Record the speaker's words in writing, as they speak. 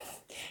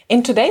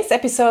In today's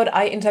episode,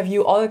 I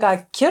interview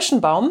Olga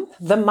Kirschenbaum,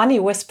 the money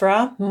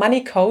whisperer, money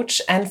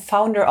coach, and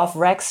founder of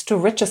Rags to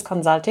Riches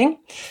Consulting.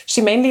 She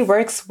mainly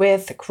works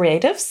with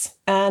creatives,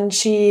 and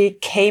she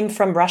came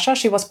from Russia.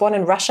 She was born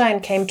in Russia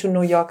and came to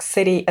New York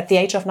City at the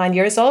age of 9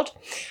 years old.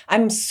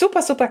 I'm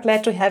super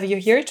glad to have you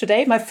here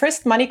today, my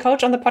first money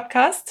coach on the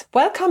podcast.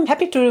 Welcome.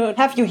 Happy to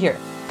have you here.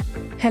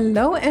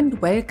 Hello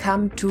and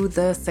welcome to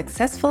the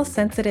Successful,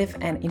 Sensitive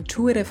and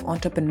Intuitive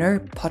Entrepreneur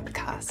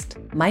podcast.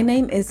 My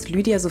name is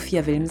Lydia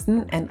Sophia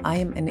Wilmsen and I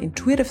am an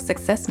intuitive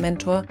success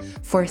mentor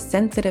for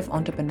sensitive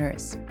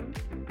entrepreneurs.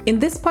 In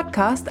this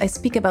podcast, I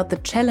speak about the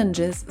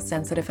challenges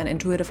sensitive and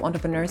intuitive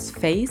entrepreneurs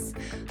face.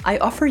 I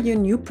offer you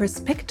new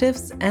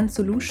perspectives and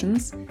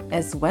solutions,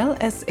 as well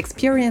as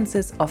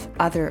experiences of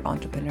other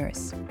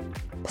entrepreneurs.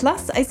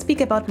 Plus, I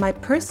speak about my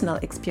personal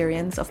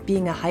experience of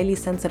being a highly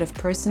sensitive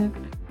person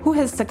who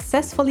has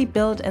successfully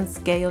built and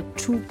scaled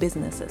 2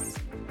 businesses.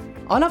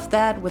 All of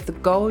that with the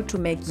goal to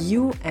make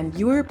you and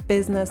your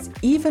business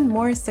even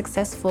more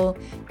successful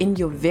in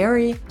your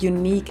very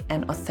unique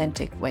and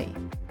authentic way.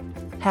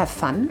 Have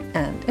fun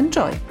and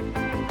enjoy.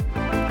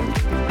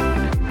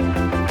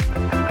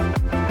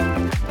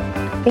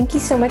 Thank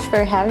you so much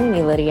for having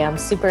me, Lydia. I'm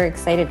super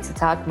excited to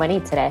talk money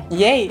today.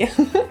 Yay!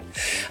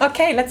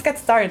 Okay, let's get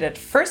started.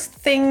 First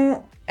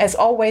thing, as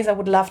always, I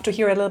would love to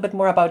hear a little bit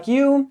more about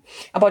you,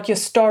 about your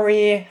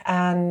story,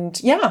 and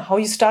how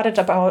you started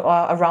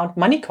around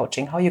money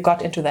coaching, how you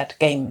got into that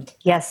game.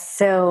 Yes.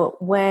 So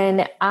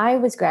when I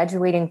was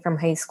graduating from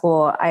high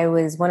school, I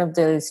was one of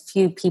those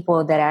few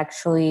people that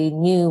actually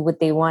knew what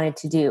they wanted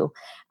to do.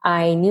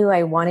 I knew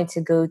I wanted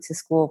to go to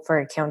school for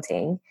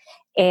accounting.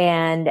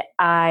 And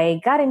I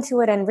got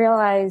into it and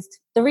realized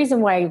the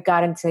reason why I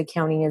got into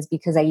accounting is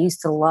because I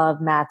used to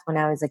love math when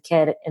I was a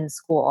kid in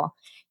school.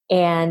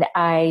 And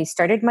I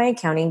started my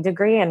accounting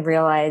degree and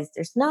realized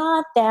there's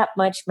not that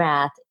much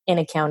math in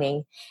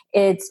accounting.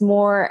 It's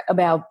more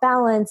about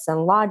balance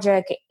and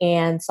logic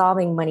and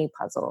solving money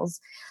puzzles.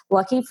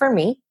 Lucky for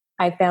me,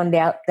 I found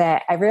out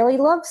that I really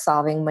love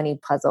solving money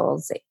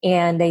puzzles.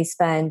 And I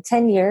spent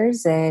 10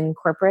 years in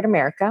corporate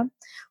America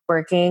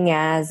working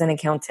as an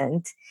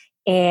accountant.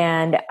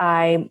 And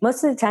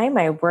most of the time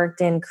I worked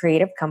in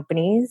creative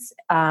companies,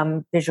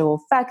 visual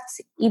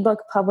effects, ebook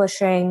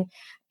publishing,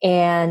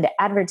 and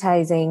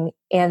advertising.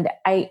 And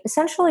I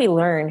essentially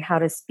learned how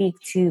to speak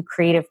to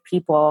creative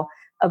people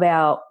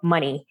about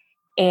money.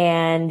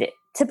 And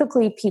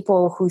typically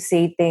people who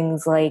say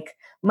things like,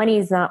 money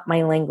is not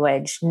my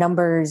language,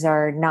 numbers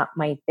are not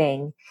my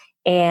thing.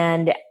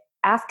 And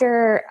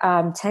after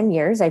 10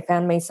 years, I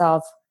found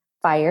myself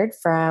fired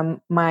from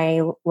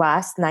my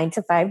last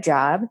 9-to-5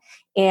 job.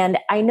 And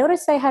I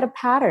noticed I had a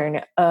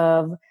pattern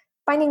of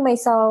finding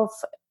myself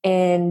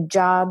in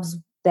jobs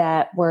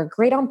that were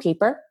great on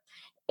paper.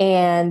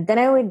 And then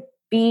I would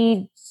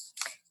be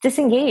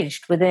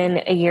disengaged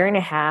within a year and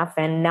a half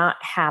and not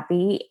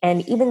happy.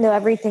 And even though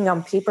everything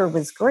on paper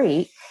was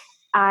great,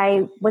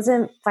 I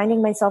wasn't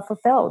finding myself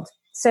fulfilled.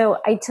 So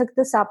I took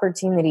this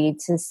opportunity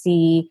to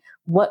see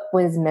what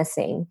was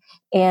missing.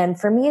 And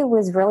for me, it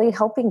was really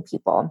helping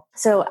people.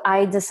 So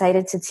I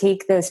decided to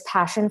take this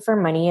passion for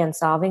money and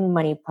solving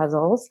money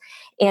puzzles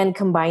and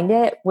combined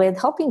it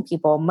with helping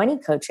people, money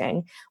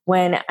coaching.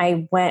 When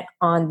I went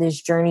on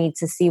this journey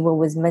to see what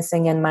was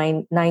missing in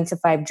my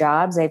 9-to-5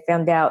 jobs, I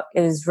found out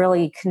it was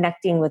really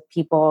connecting with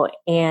people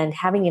and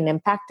having an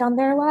impact on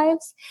their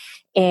lives.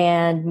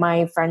 And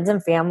my friends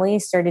and family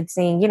started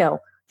saying,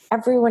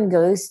 everyone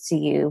goes to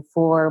you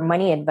for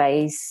money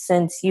advice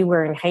since you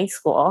were in high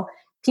school.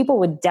 People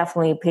would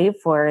definitely pay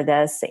for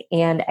this.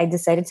 And I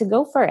decided to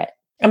go for it.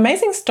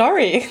 Amazing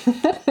story.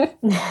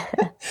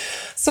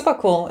 Super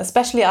cool,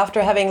 especially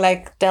after having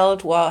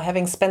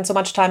having spent so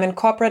much time in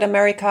corporate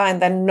America and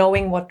then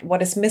knowing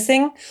what is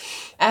missing.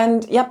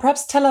 And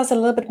perhaps tell us a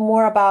little bit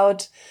more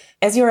about,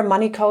 as you're a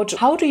money coach,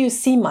 how do you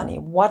see money?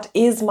 What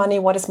is money?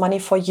 What is money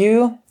for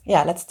you?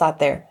 Let's start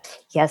there.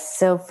 Yes.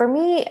 So for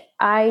me,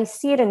 I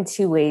see it in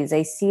 2 ways.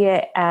 I see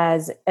it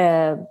as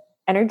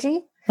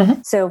energy.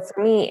 Mm-hmm. So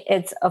for me,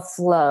 it's a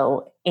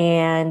flow.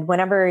 And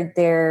whenever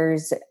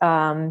there's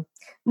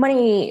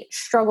money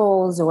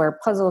struggles or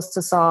puzzles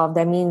to solve,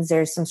 that means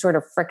there's some sort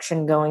of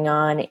friction going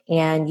on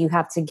and you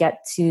have to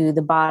get to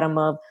the bottom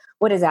of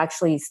what is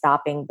actually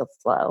stopping the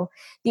flow.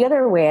 The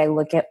other way I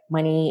look at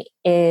money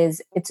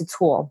is it's a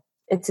tool.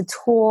 It's a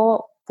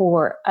tool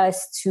for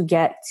us to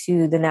get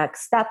to the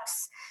next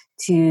steps,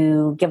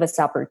 to give us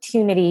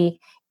opportunity,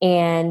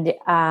 and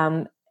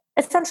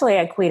essentially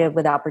I equate it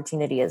with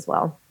opportunity as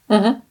well.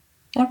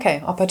 Mm-hmm.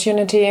 Okay,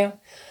 opportunity,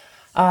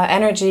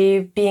 energy,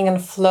 being in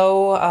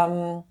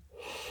flow.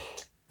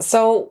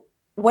 So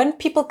when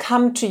people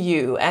come to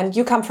you, and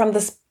you come from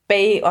this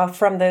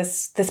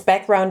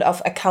background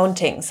of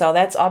accounting, so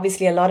that's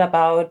obviously a lot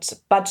about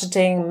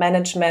budgeting,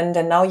 management,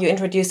 and now you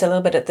introduced a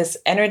little bit of this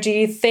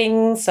energy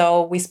thing.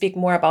 So we speak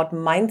more about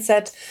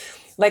mindset.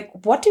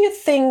 What do you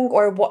think,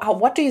 or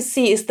what do you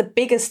see is the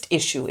biggest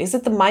issue? Is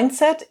it the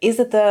mindset? Is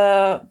it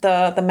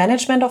the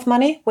management of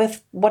money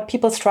with what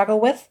people struggle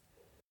with?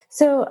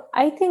 So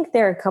I think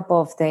there are a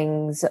couple of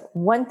things.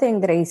 One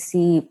thing that I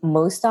see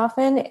most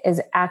often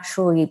is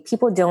actually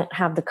people don't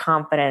have the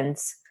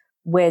confidence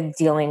with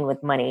dealing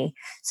with money.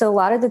 So a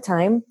lot of the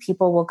time,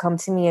 people will come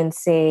to me and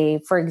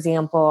say, for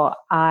example,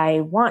 I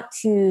want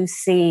to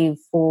save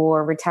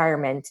for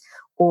retirement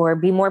or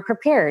be more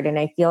prepared, and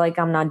I feel like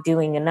I'm not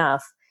doing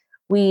enough.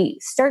 We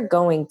start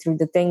going through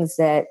the things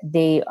that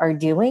they are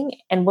doing,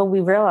 and what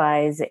we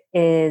realize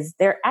is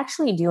they're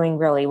actually doing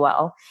really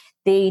well.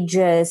 They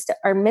just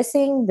are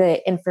missing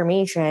the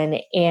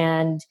information.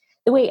 And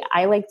the way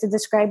I like to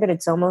describe it,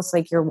 it's almost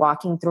like you're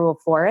walking through a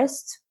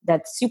forest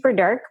that's super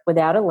dark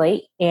without a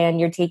light, and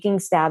you're taking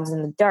stabs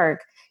in the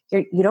dark.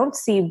 You don't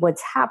see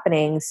what's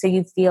happening. So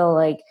you feel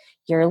like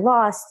you're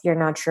lost, you're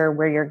not sure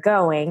where you're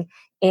going.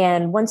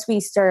 And once we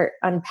start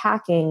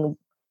unpacking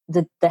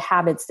the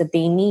habits that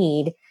they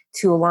need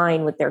to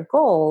align with their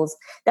goals,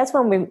 that's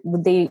when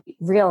they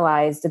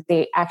realize that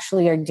they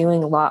actually are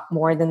doing a lot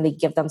more than they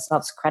give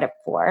themselves credit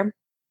for.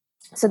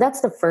 So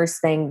that's the first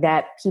thing,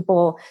 that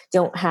people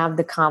don't have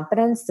the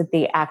confidence that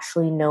they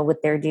actually know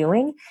what they're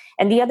doing.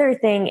 And the other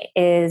thing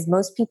is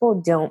most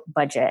people don't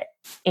budget.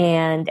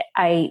 And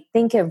I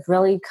think it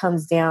really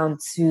comes down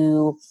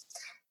to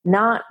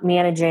not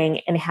managing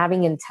and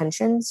having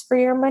intentions for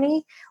your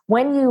money.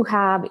 When you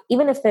have,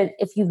 even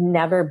if you've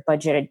never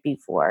budgeted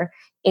before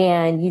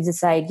and you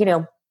decide,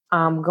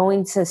 I'm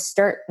going to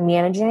start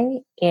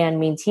managing and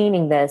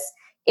maintaining this,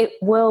 it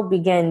will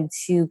begin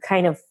to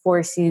kind of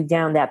force you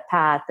down that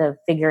path of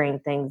figuring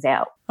things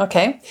out.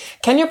 Okay.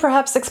 Can you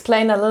perhaps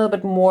explain a little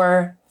bit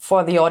more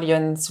for the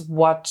audience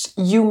what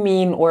you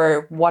mean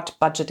or what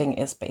budgeting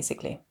is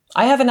basically?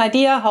 I have an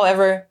idea,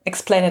 however,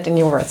 explain it in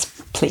your words,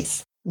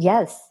 please.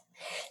 Yes.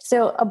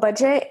 So a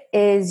budget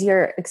is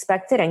your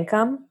expected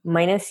income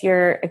minus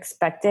your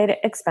expected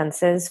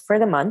expenses for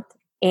the month,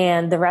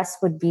 and the rest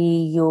would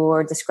be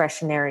your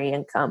discretionary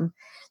income.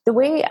 The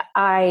way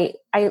I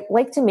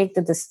like to make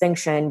the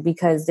distinction,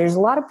 because there's a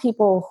lot of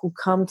people who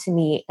come to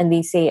me and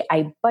they say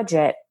I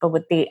budget, but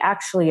what they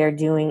actually are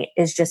doing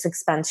is just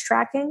expense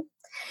tracking.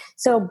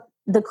 So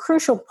the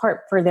crucial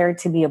part for there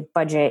to be a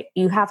budget,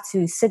 you have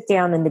to sit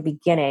down in the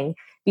beginning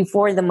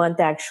before the month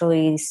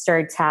actually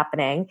starts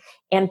happening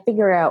and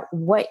figure out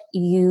what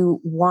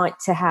you want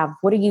to have.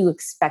 What are you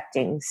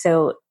expecting?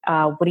 So,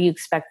 what do you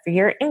expect for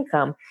your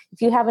income?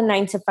 If you have a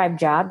 9 to 5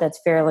 job, that's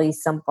fairly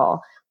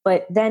simple.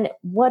 But then,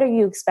 what are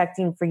you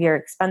expecting for your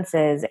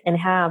expenses, and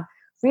have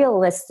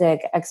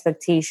realistic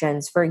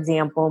expectations? For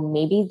example,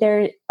 maybe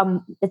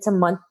it's a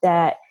month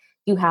that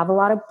you have a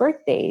lot of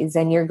birthdays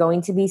and you're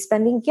going to be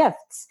spending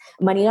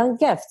money on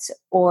gifts,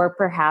 or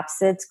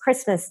perhaps it's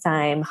Christmas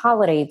time,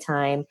 holiday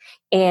time,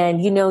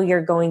 and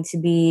you're going to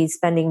be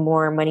spending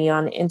more money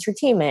on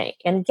entertainment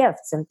and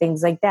gifts and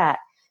things like that.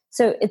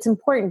 So it's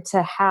important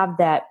to have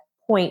that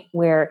point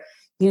where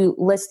you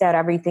list out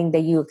everything that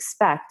you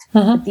expect.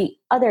 But the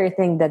other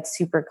thing that's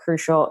super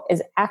crucial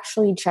is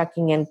actually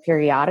checking in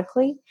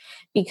periodically,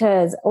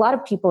 because a lot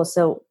of people,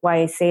 so why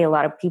I say a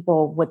lot of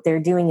people, what they're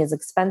doing is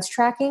expense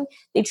tracking.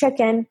 They check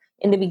in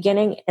the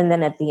beginning and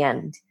then at the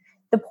end.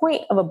 The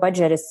point of a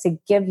budget is to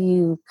give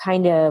you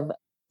kind of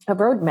a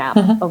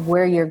roadmap of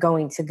where you're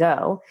going to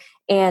go.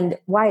 And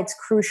why it's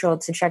crucial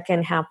to check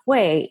in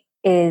halfway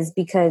is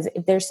because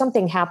if there's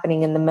something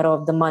happening in the middle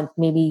of the month,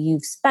 maybe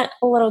you've spent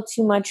a little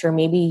too much, or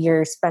maybe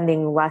you're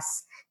spending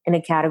less in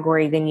a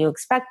category than you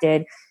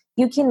expected,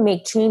 you can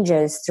make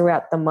changes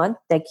throughout the month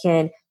that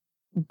can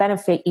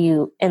benefit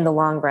you in the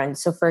long run.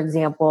 So, for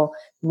example,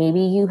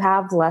 maybe you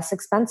have less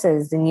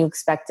expenses than you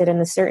expected in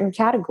a certain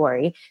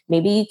category.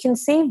 Maybe you can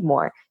save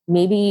more.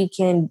 Maybe you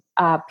can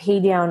pay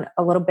down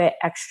a little bit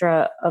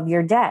extra of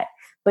your debt.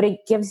 But it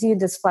gives you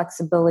this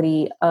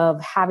flexibility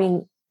of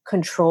having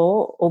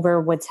control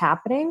over what's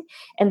happening.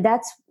 And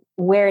that's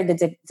where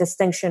the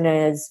distinction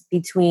is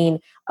between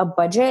a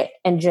budget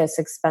and just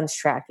expense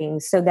tracking,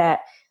 so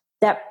that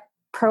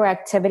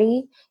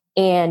proactivity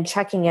and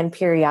checking in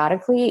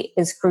periodically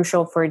is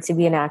crucial for it to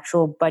be an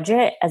actual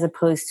budget, as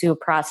opposed to a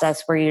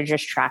process where you're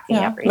just tracking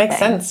everything. Makes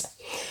sense.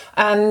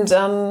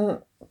 And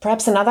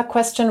perhaps another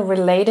question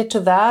related to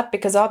that,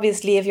 because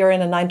obviously if you're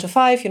in a 9 to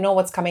 5, you know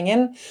what's coming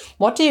in.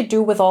 What do you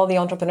do with all the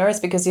entrepreneurs?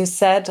 Because you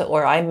said,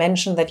 or I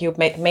mentioned, that you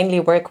mainly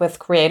work with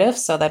creatives.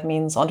 So that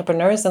means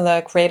entrepreneurs in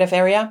the creative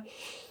area.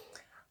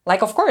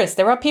 Like, of course,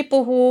 there are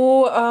people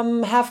who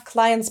have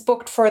clients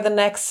booked for the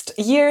next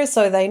year,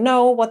 so they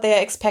know what they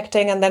are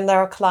expecting. And then there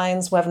are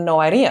clients who have no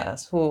idea.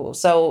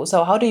 So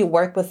how do you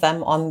work with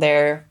them on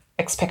their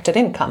expected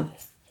income?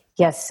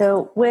 Yes.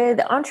 So with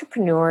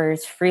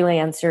entrepreneurs,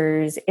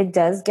 freelancers, it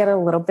does get a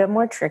little bit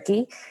more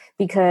tricky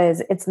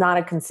because it's not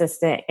a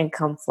consistent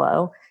income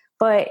flow.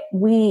 But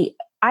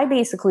I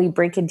basically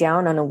break it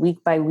down on a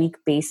week by week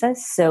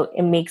basis. So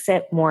it makes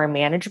it more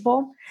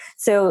manageable.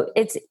 So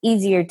it's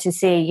easier to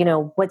say,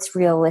 what's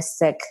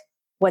realistic,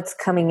 what's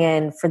coming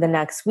in for the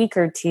next week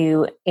or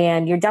two.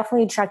 And you're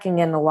definitely checking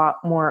in a lot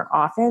more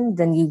often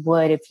than you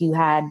would if you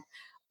had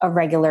a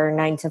regular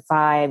 9 to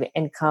 5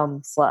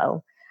 income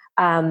flow.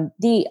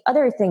 The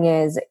other thing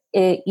is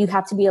you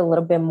have to be a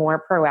little bit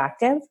more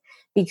proactive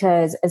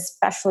because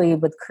especially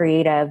with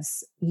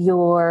creatives,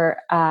 your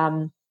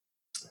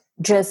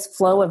just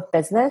flow of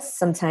business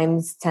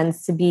sometimes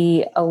tends to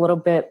be a little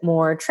bit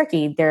more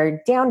tricky. There are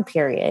down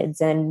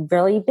periods and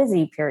really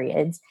busy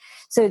periods.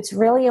 So it's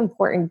really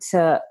important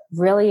to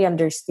really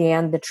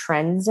understand the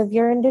trends of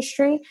your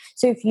industry.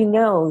 So if you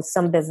know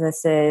some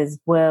businesses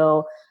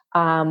will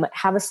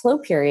have a slow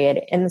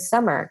period in the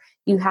summer,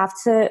 you have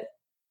to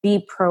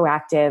be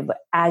proactive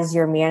as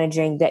you're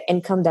managing the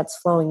income that's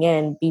flowing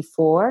in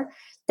before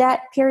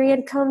that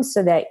period comes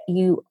so that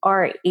you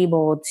are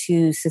able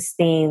to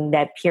sustain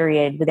that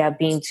period without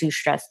being too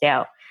stressed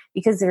out.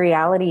 Because the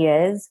reality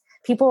is,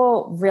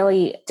 people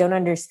really don't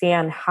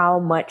understand how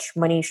much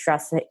money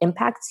stress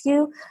impacts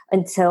you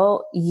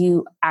until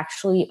you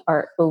actually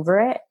are over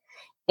it.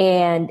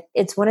 And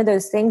it's one of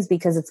those things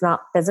because it's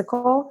not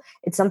physical.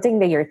 It's something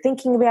that you're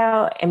thinking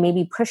about and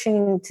maybe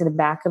pushing to the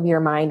back of your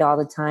mind all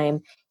the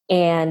time.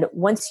 And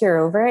once you're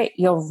over it,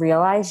 you'll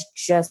realize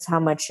just how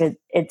much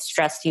it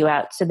stressed you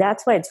out. So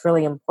that's why it's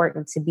really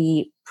important to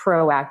be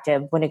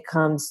proactive when it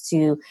comes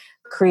to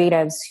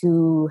creatives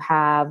who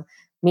have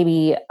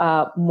maybe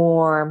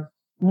more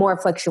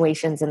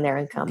fluctuations in their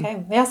income.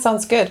 Okay, yeah,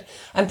 sounds good.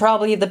 And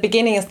probably the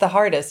beginning is the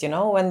hardest,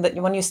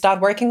 when you start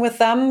working with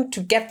them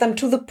to get them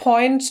to the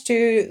point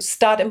to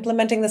start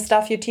implementing the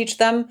stuff you teach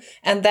them,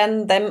 and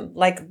then them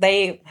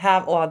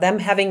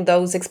having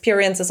those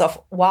experiences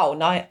of, wow,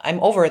 now I'm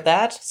over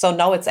that. So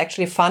now it's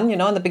actually fun,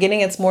 In the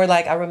beginning, it's more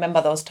like I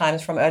remember those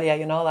times from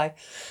earlier, like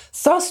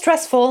so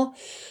stressful.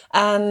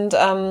 And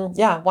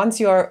once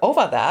you're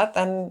over that,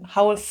 then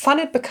how fun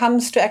it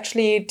becomes to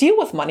actually deal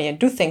with money and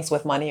do things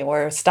with money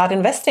or start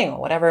investing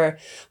or whatever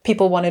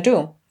people want to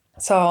do.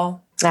 So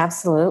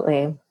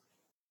absolutely.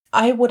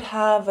 I would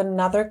have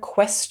another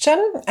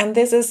question. And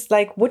this is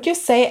like, would you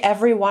say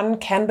everyone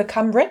can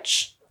become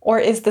rich? Or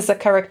is this a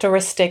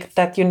characteristic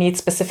that you need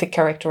specific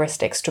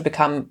characteristics to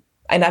become?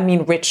 And I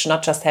mean rich,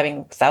 not just having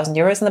 1,000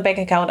 euros in the bank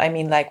account. I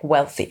mean like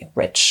wealthy,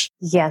 rich.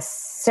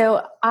 Yes.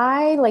 So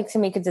I like to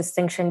make a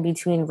distinction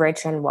between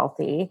rich and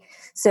wealthy.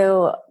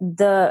 So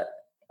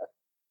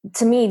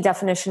to me,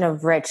 definition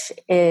of rich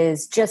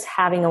is just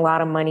having a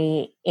lot of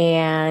money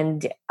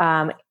and,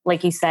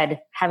 like you said,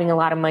 having a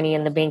lot of money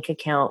in the bank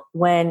account.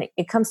 When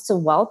it comes to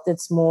wealth,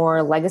 it's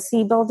more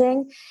legacy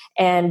building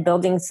and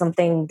building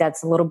something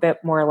that's a little bit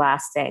more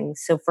lasting.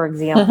 So, for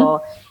example,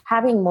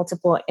 having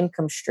multiple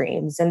income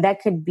streams, and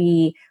that could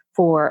be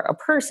for a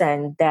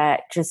person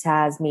that just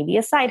has maybe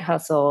a side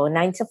hustle,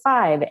 9 to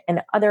 5, and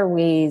other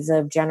ways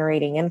of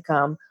generating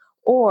income.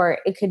 Or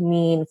it could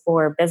mean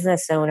for a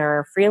business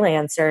owner,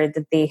 freelancer,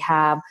 that they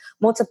have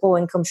multiple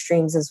income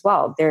streams as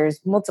well. There's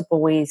multiple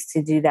ways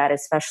to do that,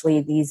 especially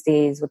these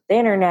days with the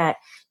internet.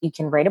 You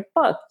can write a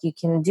book, you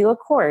can do a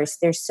course.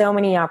 There's so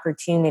many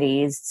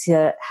opportunities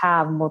to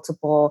have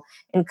multiple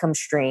income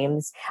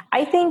streams.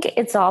 I think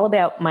it's all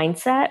about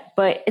mindset,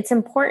 but it's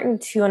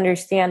important to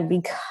understand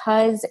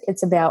because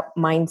it's about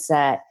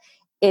mindset,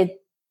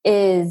 it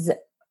is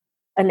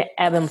an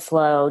ebb and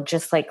flow,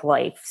 just like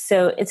life.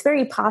 So it's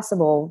very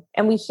possible.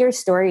 And we hear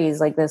stories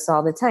like this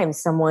all the time.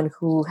 Someone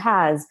who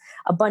has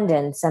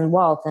abundance and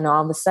wealth, and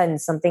all of a sudden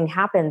something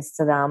happens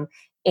to them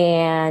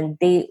and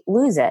they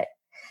lose it.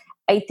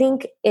 I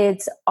think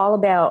it's all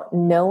about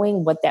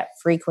knowing what that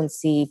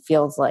frequency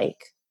feels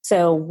like.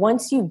 So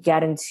once you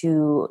get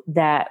into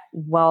that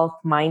wealth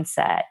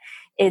mindset,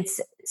 it's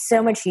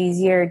so much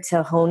easier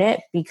to hone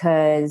it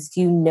because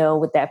you know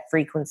what that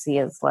frequency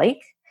is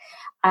like.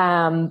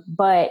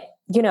 But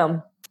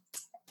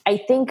I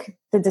think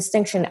the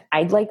distinction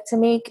I'd like to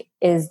make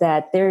is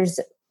that there's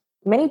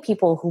many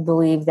people who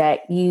believe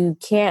that you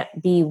can't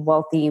be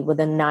wealthy with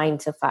a 9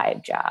 to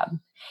 5 job.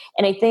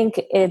 And I think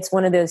it's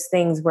one of those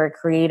things where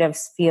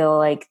creatives feel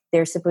like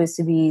they're supposed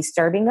to be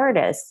starving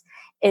artists.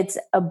 It's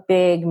a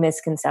big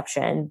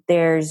misconception.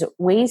 There's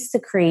ways to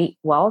create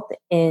wealth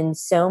in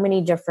so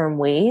many different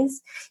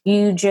ways.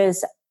 You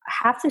just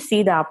have to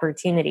see the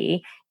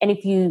opportunity. And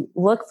if you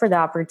look for the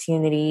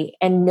opportunity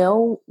and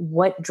know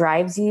what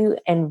drives you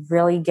and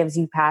really gives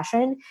you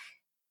passion,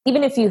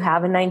 even if you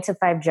have a 9 to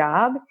 5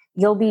 job,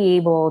 you'll be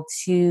able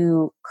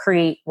to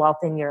create wealth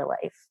in your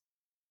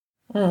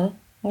life.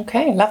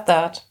 Okay, love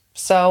that.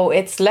 So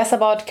it's less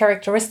about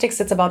characteristics,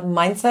 it's about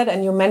mindset.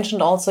 And you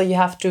mentioned also you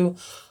have to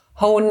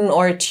hone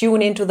or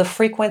tune into the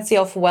frequency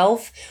of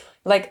wealth.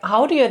 Like,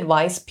 how do you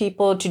advise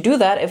people to do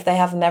that if they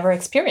have never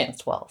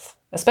experienced wealth?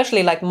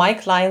 Especially like my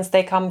clients,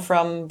 they come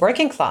from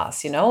working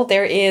class,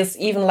 there is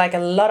even like a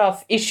lot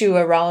of issue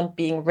around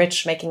being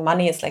rich, making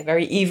money. It's like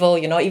very evil,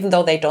 even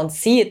though they don't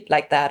see it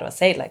like that or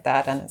say it like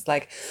that. And it's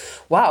like,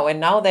 wow.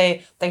 And now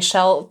they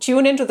shall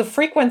tune into the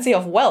frequency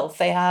of wealth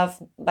they have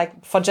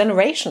like for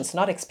generations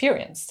not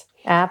experienced.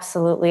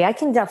 Absolutely. I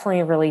can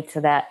definitely relate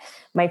to that.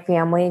 My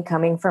family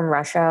coming from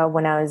Russia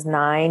when I was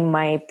 9,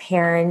 my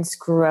parents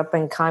grew up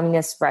in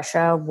communist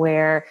Russia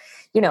where,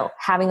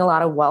 having a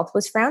lot of wealth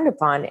was frowned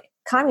upon.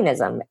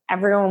 communism.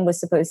 Everyone was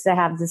supposed to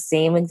have the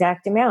same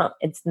exact amount.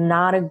 It's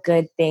not a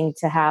good thing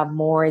to have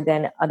more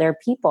than other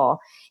people.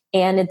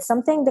 And it's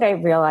something that I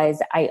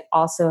realized I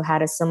also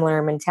had a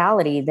similar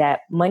mentality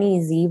that money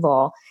is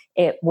evil.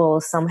 It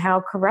will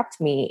somehow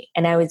corrupt me.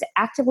 And I was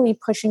actively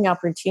pushing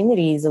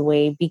opportunities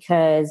away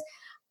because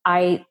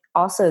I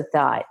also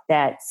thought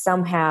that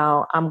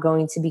somehow I'm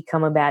going to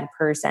become a bad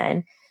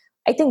person.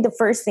 I think the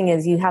first thing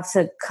is you have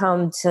to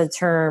come to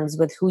terms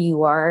with who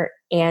you are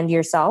and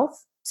yourself.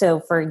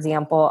 So, for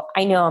example,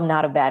 I know I'm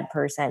not a bad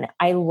person.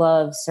 I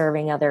love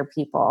serving other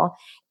people.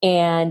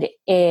 And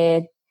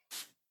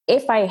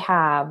if I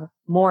have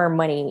more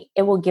money,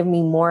 it will give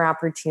me more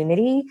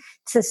opportunity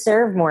to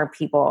serve more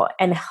people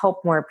and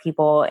help more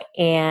people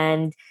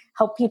and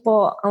help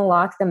people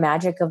unlock the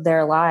magic of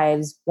their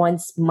lives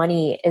once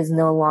money is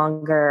no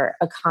longer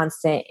a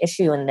constant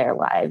issue in their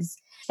lives.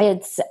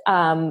 It's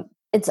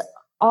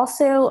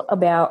also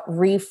about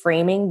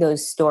reframing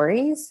those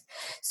stories.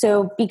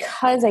 So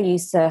because I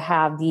used to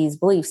have these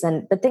beliefs,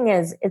 and the thing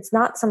is, it's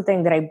not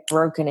something that I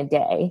broke in a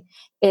day.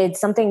 It's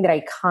something that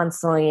I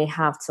constantly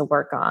have to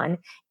work on.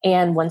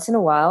 And once in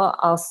a while,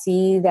 I'll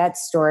see that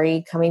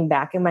story coming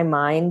back in my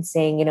mind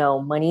saying,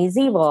 money is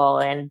evil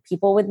and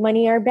people with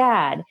money are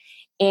bad.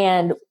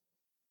 And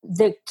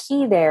the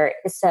key there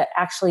is to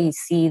actually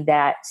see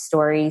that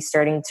story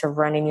starting to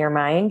run in your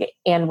mind.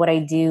 And what I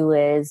do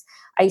is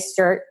I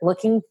start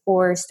looking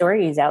for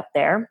stories out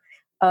there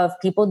of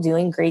people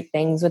doing great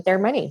things with their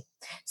money.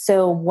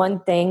 So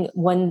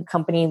one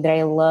company that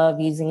I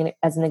love using it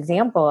as an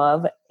example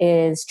of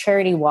is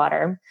Charity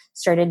Water,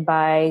 started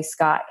by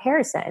Scott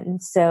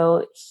Harrison.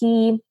 So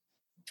he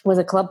was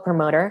a club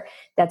promoter.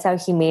 That's how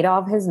he made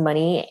all of his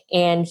money.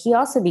 And he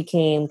also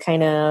became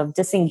kind of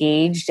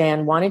disengaged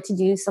and wanted to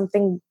do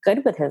something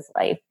good with his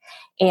life.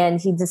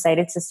 And he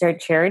decided to start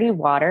Charity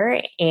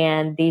Water,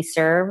 and they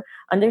serve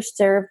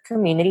underserved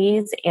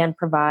communities and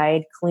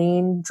provide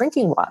clean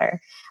drinking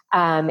water.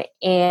 And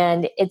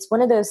it's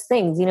one of those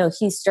things,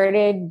 he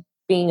started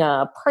being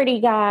a party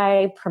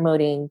guy,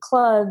 promoting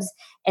clubs,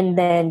 and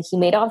then he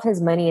made all of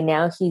his money and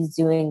now he's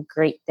doing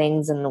great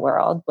things in the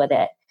world with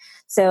it.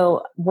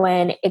 So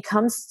when it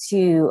comes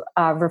to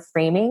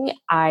reframing,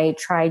 I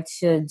try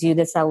to do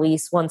this at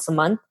least once a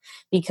month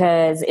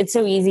because it's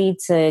so easy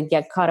to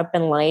get caught up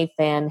in life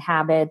and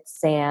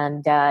habits,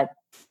 and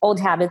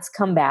old habits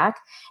come back.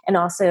 And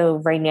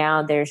also right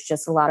now, there's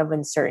just a lot of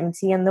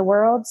uncertainty in the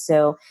world.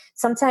 So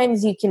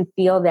sometimes you can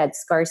feel that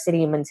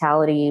scarcity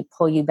mentality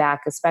pull you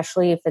back,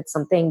 especially if it's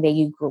something that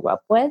you grew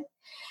up with.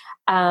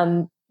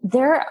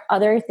 There are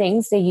other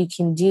things that you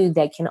can do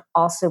that can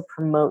also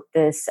promote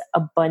this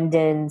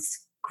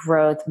abundance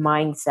growth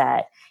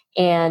mindset.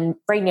 And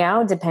right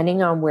now,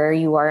 depending on where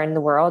you are in the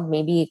world,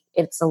 maybe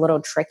it's a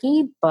little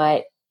tricky,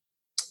 but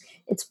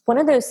it's one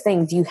of those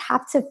things you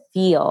have to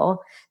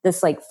feel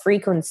this like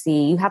frequency.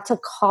 You have to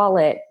call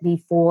it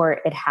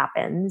before it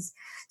happens.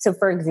 So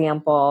for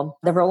example,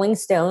 the Rolling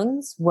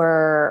Stones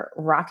were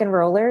rock and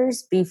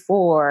rollers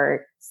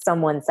before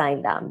someone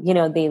signed them.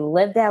 They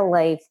lived that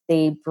life,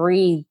 they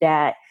breathed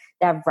that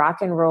rock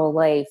and roll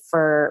life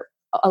for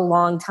a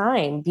long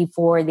time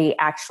before they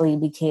actually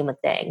became a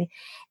thing.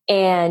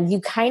 And you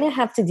kind of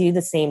have to do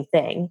the same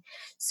thing.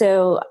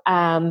 So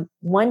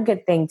one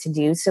good thing to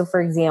do, so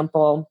for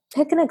example,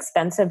 pick an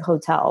expensive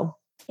hotel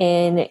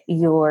in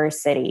your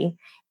city.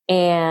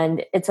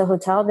 And it's a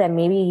hotel that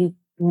maybe you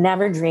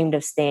never dreamed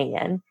of staying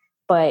in,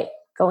 but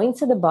going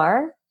to the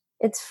bar,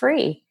 it's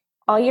free.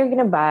 All you're going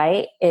to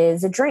buy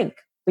is a drink,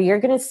 but you're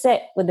going to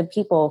sit with the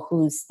people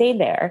who stay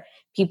there,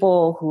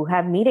 people who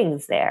have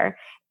meetings there.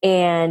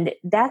 And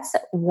that's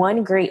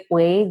one great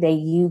way that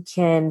you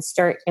can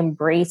start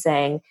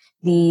embracing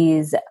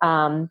these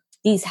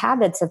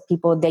habits of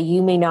people that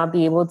you may not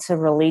be able to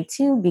relate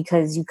to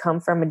because you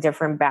come from a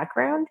different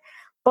background,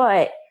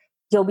 but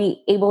you'll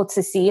be able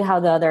to see how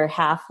the other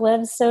half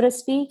lives, so to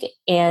speak,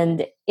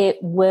 and it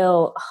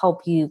will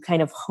help you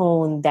kind of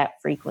hone that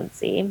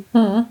frequency.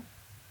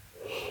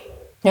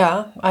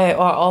 Yeah, I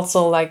or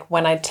also like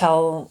when I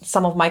tell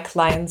some of my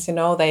clients,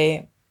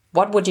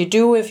 what would you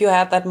do if you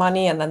had that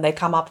money? And then they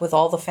come up with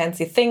all the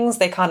fancy things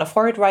they can't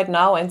afford right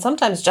now. And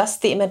sometimes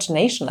just the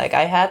imagination. Like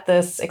I had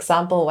this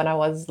example when I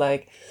was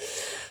like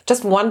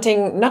just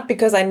wanting, not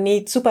because I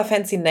need super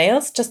fancy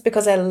nails, just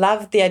because I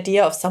love the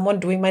idea of someone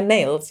doing my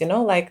nails,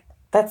 like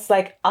that's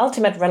like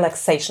ultimate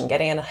relaxation,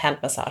 getting a hand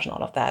massage and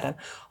all of that. And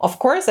of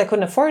course I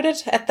couldn't afford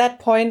it at that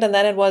point. And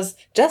then it was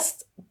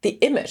just the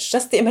image,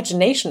 just the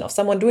imagination of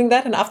someone doing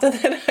that. And after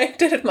that, I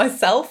did it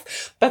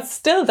myself. But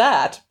still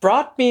that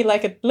brought me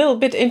like a little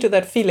bit into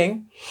that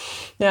feeling.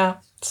 Yeah.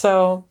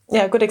 So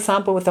yeah, good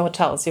example with the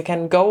hotels. You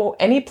can go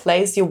any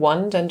place you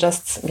want and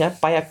just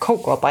buy a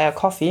Coke or buy a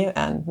coffee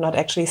and not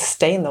actually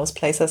stay in those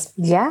places.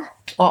 Yeah.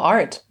 Or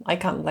art. I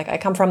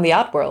come from the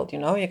art world, you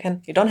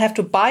don't have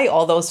to buy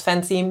all those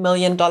fancy $1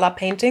 million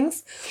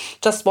paintings.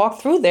 Just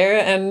walk through there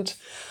and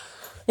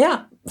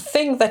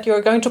think that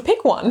you're going to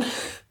pick one.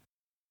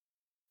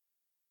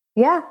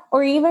 Yeah.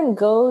 Or even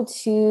go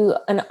to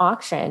an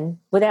auction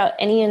without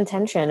any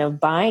intention of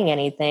buying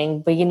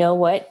anything. But you know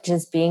what?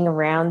 Just being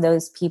around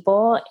those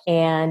people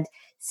and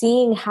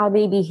seeing how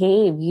they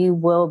behave, you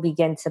will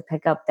begin to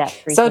pick up that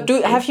So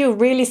frequency. have you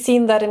really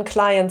seen that in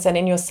clients and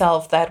in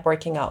yourself, that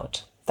working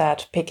out,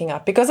 that picking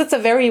up? Because it's a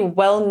very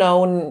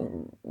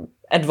well-known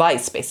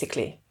advice,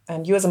 basically.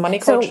 And you as a money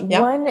So, coach,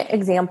 yeah? one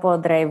example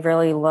that I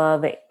really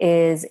love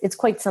is it's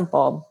quite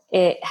simple.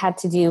 It had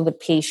to do with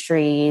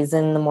pastries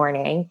in the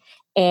morning.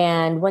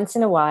 And once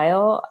in a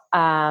while,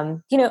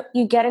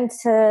 you get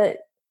into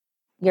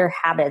your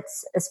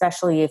habits,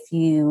 especially if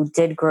you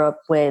did grow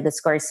up with a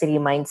scarcity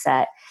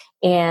mindset.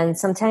 And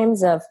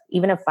sometimes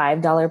even a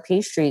 $5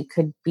 pastry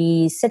could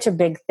be such a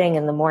big thing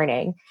in the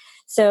morning.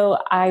 So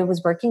I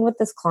was working with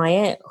this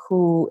client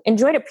who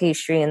enjoyed a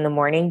pastry in the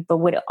morning, but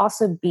would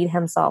also beat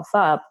himself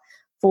up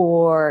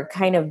for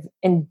kind of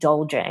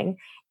indulging.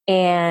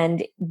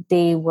 And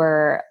they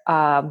were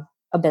a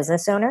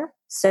business owner.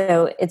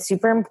 So it's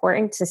super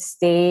important to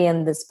stay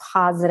in this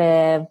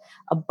positive,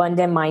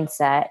 abundant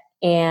mindset.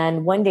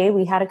 And one day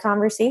we had a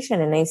conversation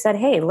and they said,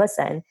 hey,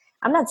 listen,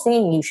 I'm not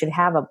saying you should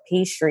have a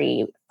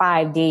pastry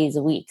 5 days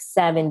a week,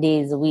 7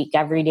 days a week,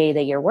 every day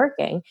that you're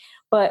working.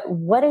 But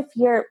what if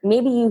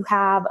maybe you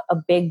have a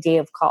big day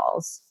of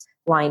calls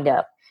lined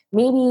up?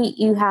 Maybe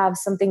you have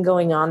something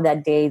going on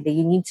that day that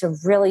you need to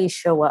really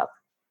show up.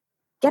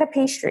 Get a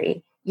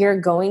pastry. You're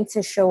going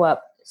to show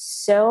up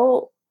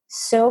so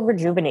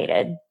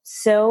rejuvenated,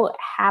 so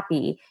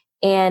happy.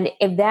 And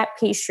if that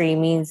pastry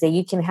means that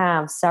you can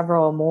have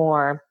several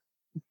more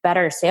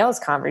better sales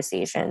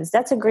conversations,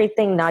 that's a great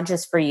thing, not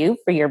just for you,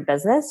 for your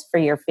business, for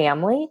your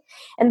family.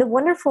 And the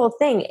wonderful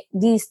thing,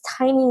 these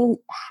tiny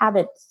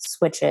habit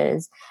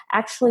switches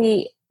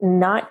actually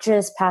not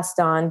just passed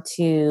on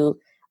to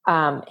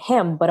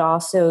him, but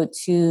also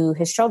to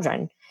his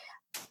children.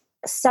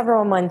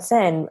 Several months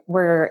in,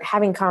 we're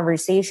having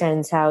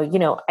conversations how,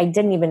 I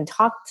didn't even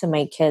talk to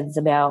my kids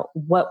about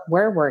what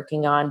we're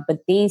working on, but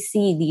they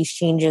see these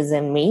changes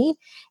in me.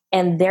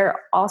 And they're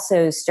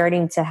also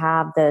starting to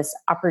have this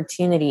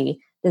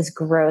opportunity, this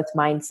growth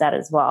mindset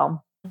as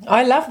well.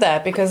 I love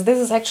that because this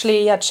is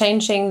actually, yeah,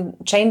 changing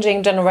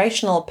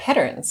generational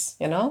patterns,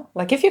 you know?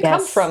 Like if you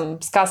come Yes,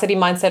 from scarcity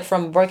mindset,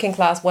 from working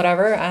class,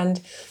 whatever, and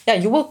yeah,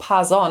 you will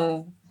pass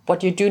on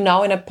what you do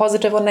now in a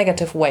positive or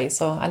negative way.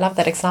 So I love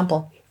that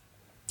example.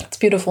 It's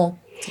beautiful.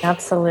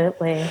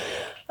 absolutely.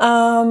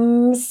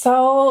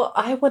 So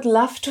I would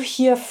love to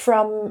hear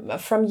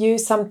from you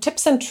some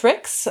tips and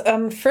tricks.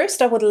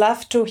 First, I would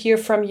love to hear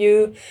from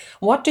you.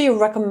 What do you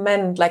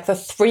recommend, like the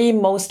three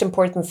most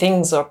important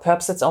things, or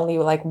perhaps it's only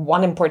like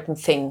one important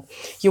thing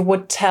you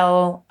would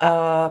tell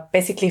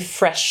basically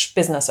fresh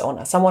business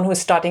owner, someone who's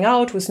starting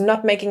out, who's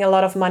not making a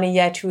lot of money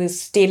yet, who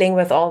is dealing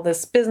with all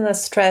this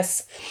business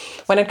stress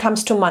when it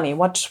comes to money.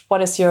 What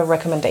is your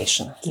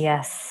recommendation?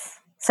 Yes.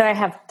 So I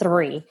have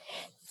three.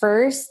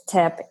 First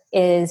tip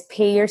is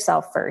pay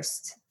yourself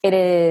first. It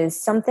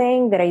is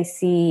something that I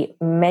see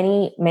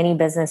many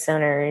business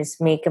owners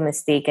make a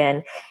mistake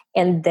in.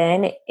 And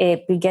then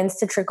it begins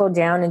to trickle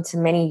down into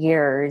many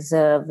years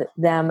of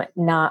them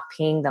not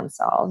paying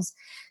themselves.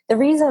 The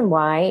reason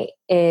why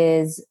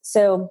is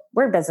so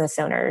we're business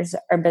owners.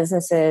 Our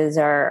businesses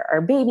are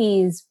our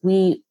babies.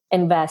 We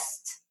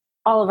invest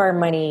all of our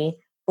money,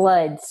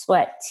 blood,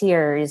 sweat,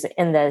 tears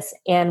in this,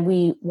 and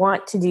we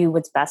want to do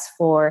what's best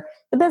for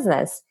the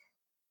business.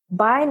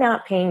 By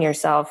not paying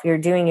yourself, you're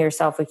doing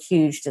yourself a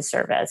huge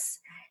disservice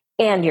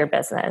and your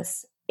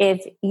business.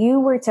 If you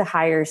were to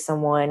hire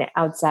someone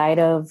outside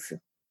of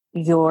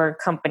your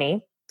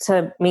company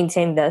to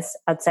maintain this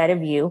outside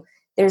of you,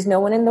 there's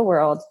no one in the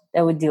world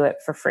that would do it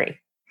for free.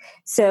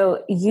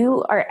 So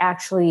you are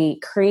actually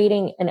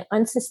creating an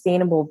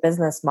unsustainable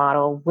business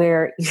model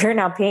where you're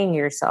not paying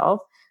yourself.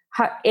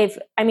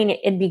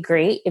 It'd be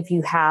great if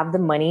you have the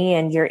money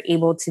and you're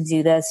able to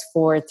do this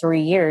for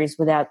 3 years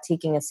without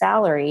taking a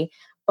salary.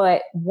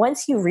 But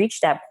once you reach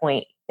that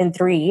point in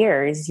 3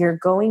 years, you're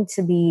going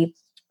to be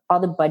all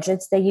the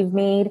budgets that you've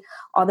made,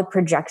 all the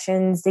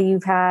projections that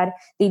you've had,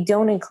 they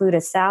don't include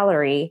a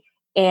salary.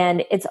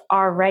 And it's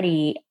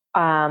already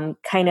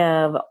kind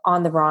of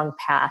on the wrong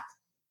path.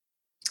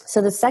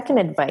 So the second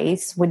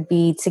advice would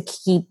be to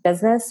keep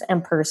business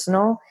and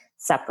personal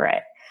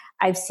separate.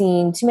 I've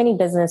seen too many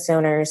business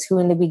owners who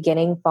in the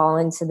beginning fall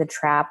into the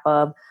trap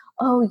of,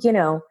 oh,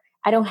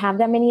 I don't have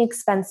that many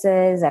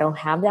expenses. I don't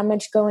have that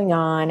much going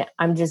on.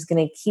 I'm just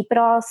going to keep it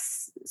all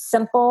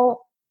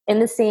simple in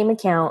the same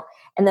account.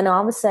 And then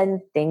all of a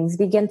sudden things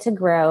begin to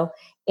grow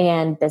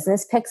and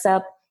business picks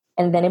up.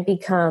 And then it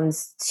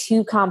becomes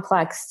too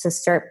complex to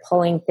start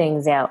pulling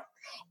things out.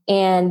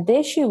 And the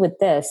issue with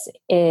this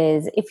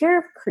is if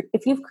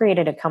you've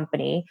created a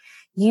company,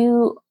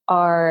 you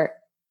are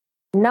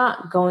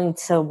not going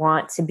to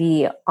want to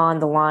be on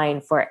the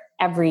line for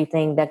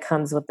everything that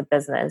comes with the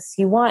business.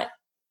 You want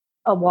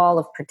a wall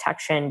of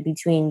protection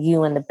between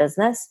you and the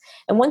business.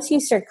 And once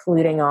you start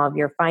colluding all of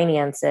your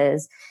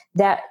finances,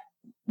 that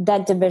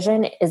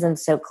division isn't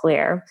so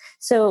clear.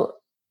 So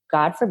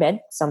God forbid,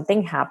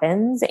 something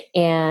happens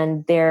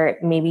and there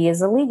maybe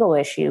is a legal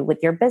issue with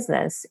your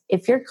business.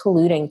 If you're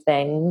colluding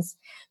things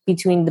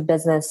between the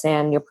business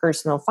and your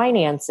personal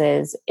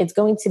finances, it's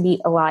going to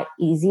be a lot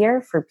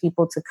easier for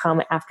people to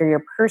come after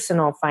your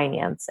personal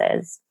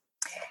finances.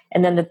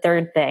 And then the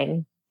third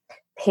thing,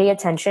 pay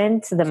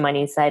attention to the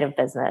money side of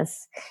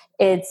business.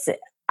 It's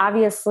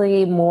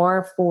obviously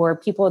more for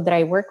people that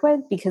I work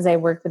with because I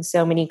work with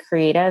so many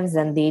creatives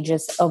and they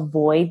just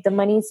avoid the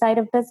money side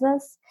of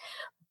business.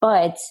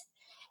 But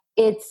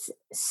it's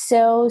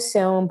so,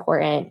 so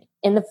important.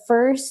 In the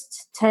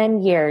first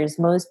 10 years,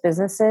 most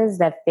businesses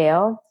that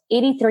fail,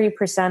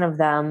 83% of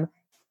them,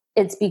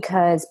 it's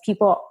because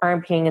people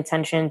aren't paying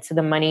attention to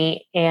the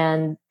money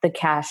and the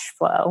cash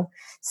flow.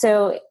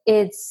 So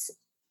it's,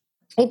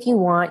 if you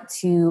want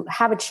to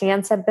have a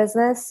chance at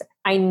business,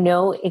 I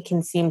know it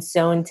can seem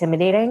so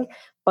intimidating,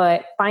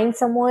 but find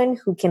someone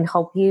who can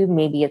help you.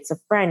 Maybe it's a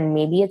friend,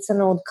 maybe it's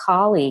an old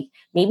colleague,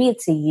 maybe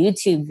it's a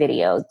YouTube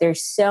video.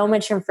 There's so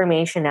much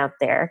information out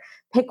there.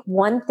 Pick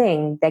one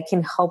thing that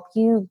can help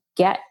you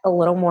get a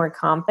little more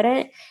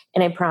confident,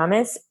 and I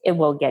promise it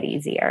will get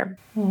easier.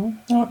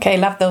 Okay,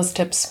 love those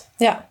tips.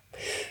 Yeah,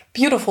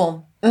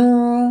 beautiful.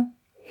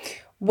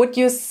 Would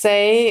you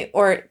say,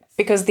 or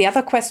because the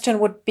other question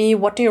would be,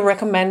 what do you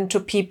recommend to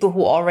people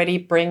who already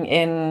bring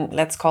in,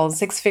 let's call it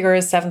 6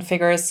 figures, 7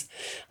 figures,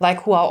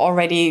 like who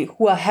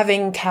are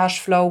having cash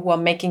flow, who are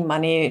making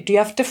money? Do you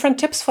have different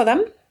tips for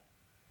them?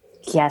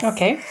 Yes.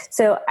 Okay.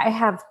 So I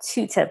have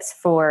 2 tips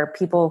for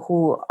people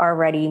who are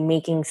already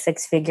making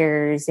 6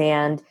 figures.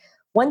 And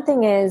one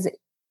thing is,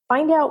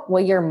 find out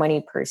what your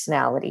money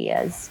personality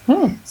is.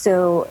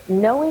 So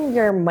knowing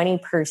your money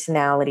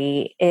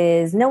personality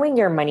is knowing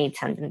your money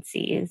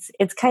tendencies.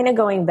 It's kind of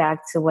going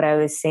back to what I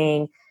was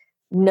saying,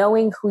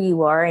 knowing who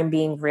you are and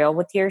being real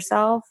with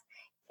yourself.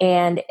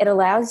 And it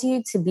allows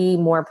you to be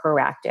more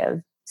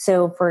proactive.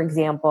 So, for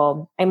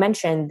example, I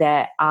mentioned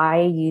that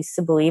I used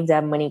to believe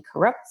that money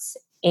corrupts,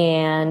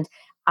 and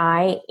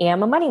I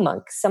am a money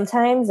monk.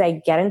 Sometimes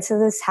I get into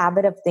this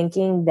habit of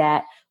thinking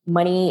that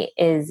money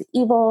is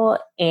evil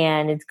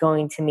and it's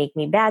going to make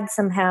me bad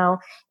somehow.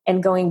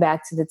 And going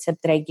back to the tip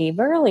that I gave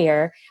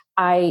earlier,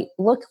 I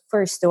look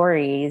for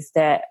stories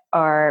that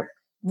are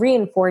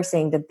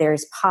reinforcing that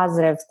there's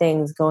positive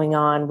things going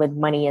on with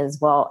money as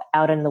well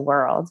out in the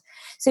world.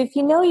 So if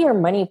you know your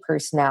money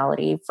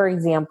personality, for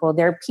example,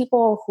 there are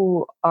people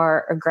who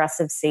are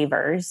aggressive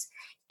savers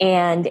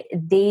and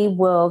they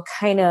will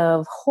kind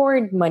of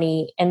hoard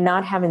money and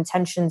not have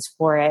intentions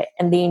for it.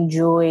 And they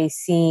enjoy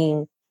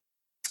seeing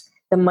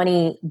the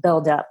money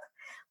build up.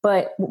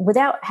 But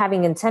without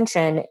having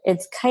intention,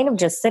 it's kind of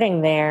just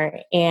sitting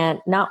there and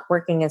not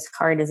working as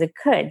hard as it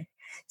could.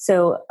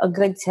 So a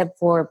good tip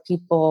for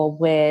people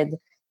with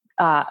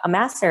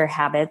amasser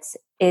habits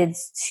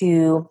is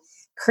to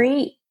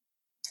create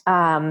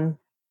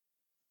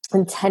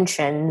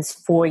intentions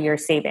for your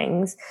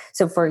savings.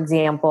 So for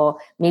example,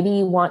 maybe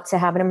you want to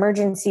have an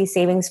emergency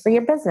savings for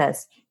your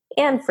business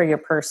and for your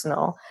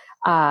personal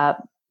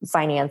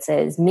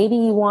finances. Maybe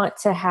you want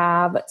to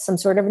have some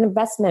sort of an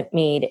investment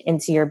made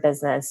into your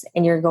business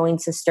and you're going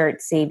to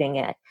start saving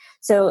it.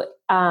 So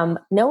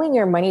knowing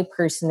your money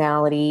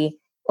personality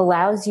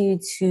allows you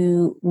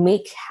to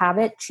make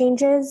habit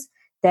changes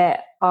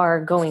that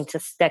are going to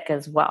stick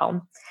as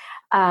well.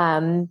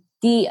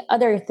 The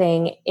other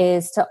thing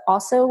is to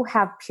also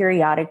have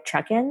periodic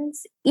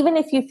check-ins, even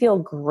if you feel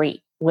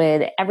great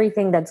with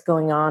everything that's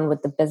going on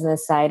with the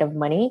business side of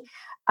money,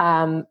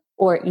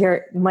 or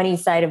your money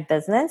side of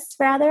business,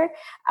 rather.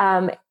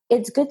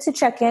 It's good to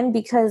check in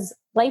because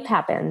life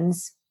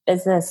happens,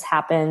 business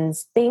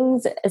happens,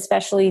 things,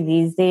 especially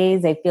these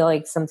days, I feel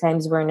like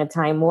sometimes we're in a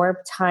time warp.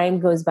 Time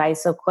goes by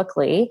so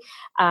quickly.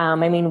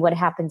 I mean, what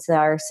happened to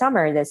our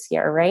summer this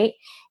year, right?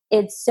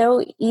 It's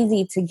so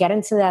easy to get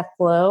into that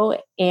flow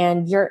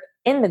and you're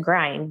in the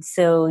grind.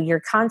 So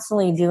you're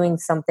constantly doing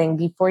something.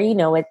 Before you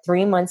know it,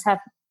 3 months have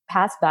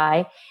passed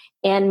by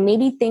and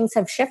maybe things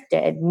have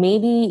shifted.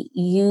 Maybe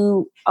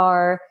you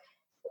are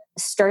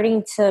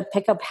starting to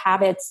pick up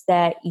habits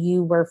that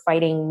you were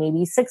fighting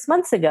maybe 6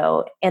 months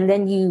ago. And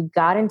then you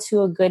got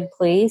into a good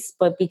place,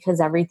 but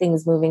because everything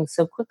is moving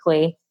so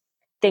quickly,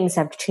 things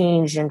have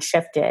changed and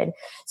shifted.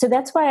 So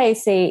that's why I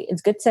say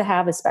it's good to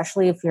have,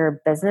 especially if you're a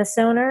business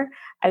owner,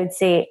 I would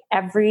say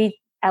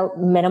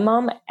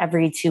minimum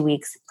every 2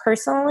 weeks.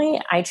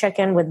 Personally, I check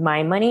in with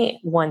my money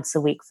once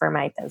a week for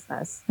my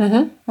business.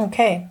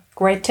 Okay,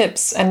 great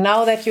tips. And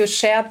now that you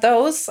shared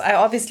those, I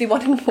obviously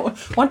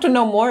want to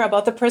know more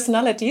about the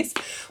personalities.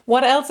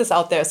 What else is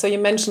out there? So you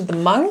mentioned the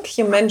monk,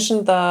 you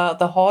mentioned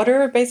the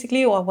hoarder,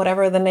 basically, or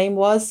whatever the name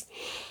was.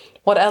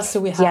 What else do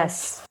we have?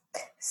 Yes.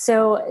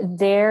 So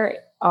there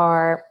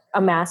are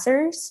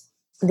amassers,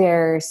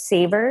 there are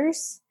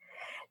savers,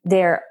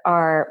 there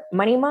are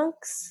money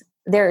monks,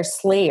 there are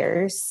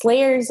slayers.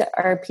 Slayers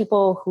are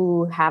people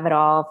who have it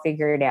all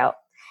figured out.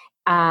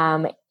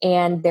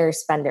 And there's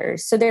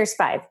spenders. So there's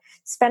 5: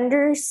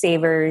 spenders,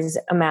 savers,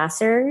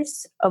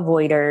 amassers,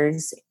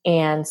 avoiders,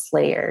 and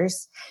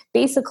slayers.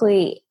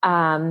 Basically,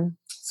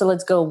 So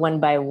let's go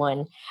one by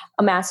one.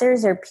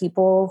 Amassers are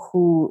people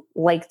who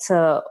like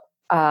to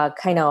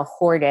kind of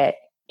hoard it,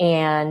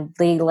 and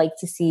they like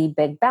to see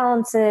big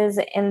balances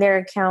in their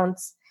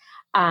accounts.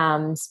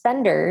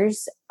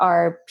 Spenders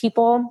are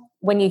people,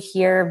 when you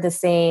hear the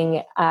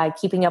saying,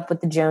 keeping up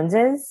with the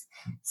Joneses,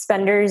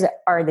 spenders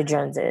are the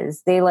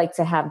Joneses. They like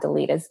to have the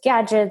latest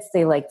gadgets.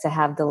 They like to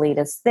have the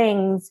latest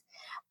things.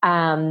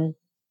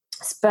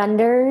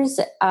 Spenders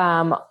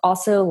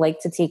also like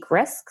to take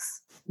risks.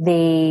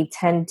 They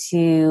tend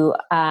to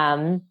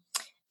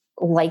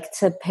like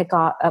to pick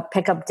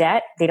up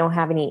debt. They don't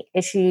have any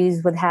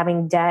issues with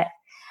having debt.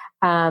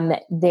 So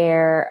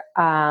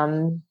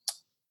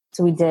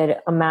we did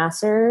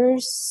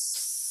amassers,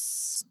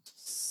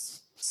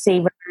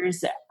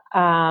 savers,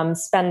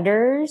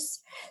 spenders.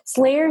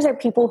 Slayers are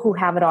people who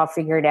have it all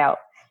figured out.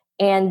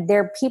 And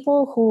they're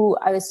people who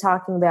I was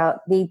talking about,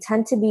 they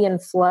tend to be in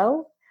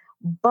flow,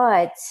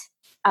 but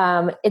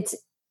it's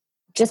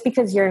just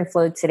because you're in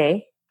flow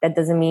today, that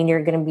doesn't mean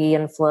you're going to be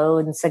in flow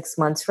in 6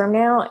 months from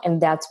now.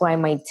 And that's why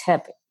my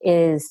tip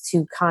is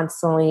to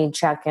constantly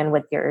check in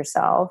with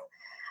yourself.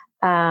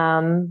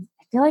 I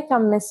feel like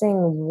I'm missing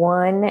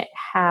one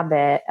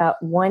habit,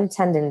 one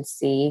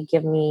tendency.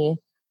 Give me.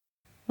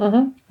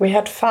 We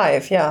had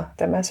 5, yeah.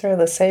 The messer,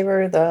 the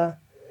saver,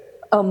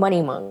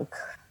 Money monk.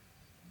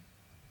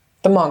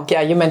 The monk, yeah,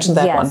 you mentioned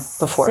that one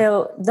before.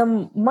 So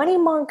the money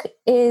monk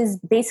is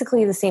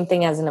basically the same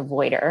thing as an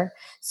avoider.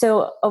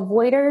 So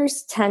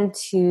avoiders tend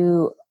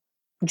to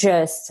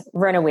just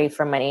run away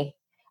from money.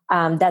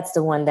 That's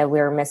the one that we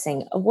were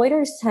missing.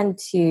 Avoiders tend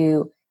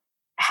to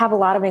have a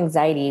lot of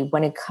anxiety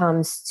when it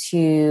comes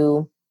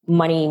to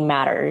money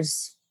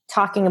matters.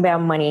 Talking about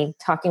money,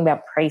 talking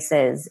about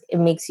prices, it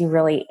makes you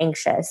really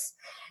anxious.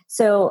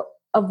 So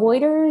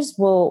avoiders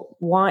will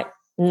want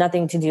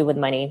nothing to do with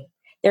money.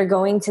 They're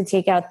going to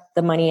take out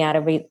the money out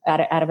of an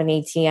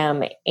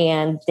ATM,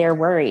 and they're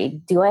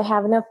worried. Do I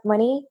have enough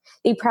money?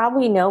 They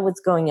probably know what's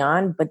going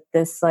on, but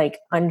this like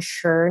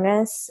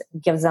unsureness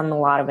gives them a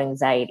lot of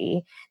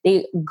anxiety.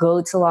 They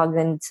go to log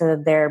into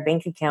their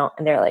bank account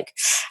and they're like,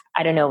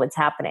 I don't know what's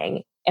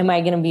happening. Am I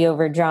going to be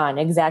overdrawn?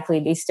 Exactly.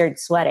 They start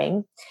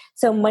sweating.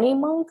 So money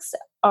monks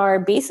are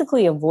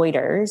basically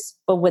avoiders,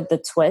 but with the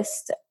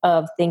twist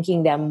of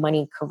thinking that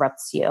money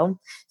corrupts you.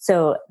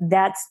 So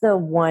that's the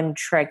one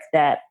trick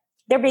that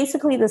they're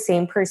basically the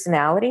same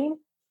personality,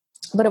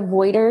 but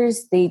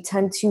avoiders, they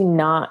tend to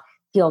not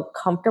feel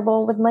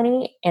comfortable with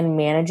money and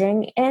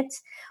managing it.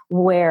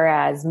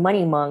 Whereas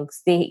money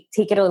monks, they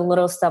take it a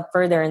little step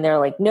further and they're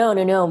like,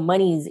 no,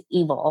 money's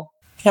evil.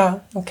 Yeah,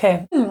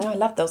 okay. I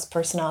love those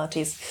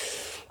personalities.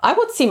 I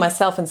would see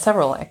myself in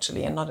several,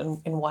 actually, and not in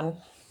one.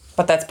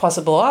 But that's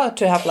possible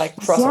to have like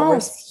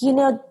crossovers.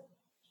 Yes,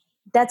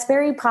 that's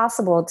very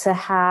possible to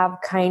have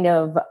kind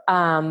of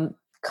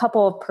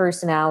couple of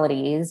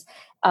personalities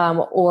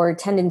or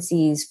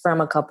tendencies from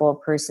a couple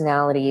of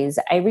personalities.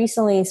 I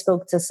recently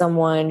spoke to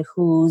someone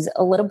who's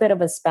a little bit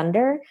of a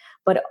spender,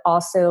 but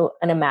also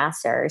an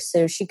amasser.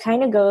 So she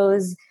kind of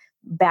goes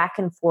back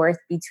and forth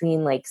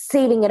between like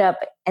saving it up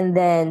and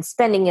then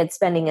spending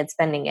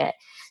it.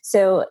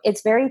 So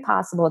it's very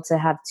possible to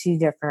have 2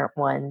 different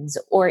ones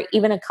or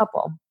even a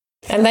couple.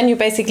 And then you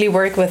basically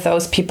work with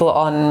those people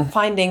on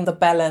finding the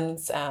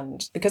balance,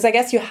 and because I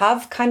guess you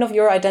have kind of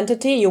your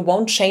identity, you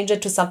won't change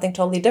it to something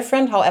totally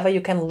different. However, you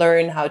can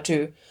learn how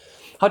to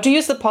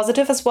use the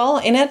positive as well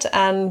in it,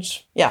 and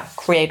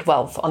create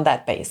wealth on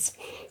that base,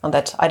 on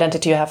that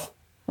identity you have.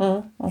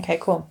 Okay,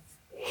 cool.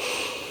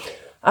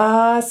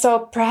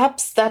 So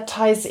perhaps that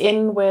ties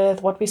in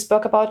with what we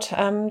spoke about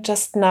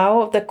just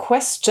now. The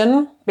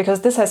question,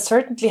 because this has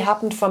certainly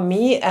happened for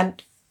me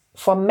and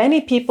for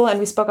many people,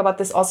 and we spoke about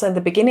this also in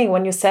the beginning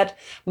when you said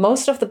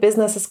most of the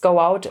businesses go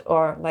out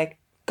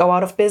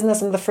of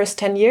business in the first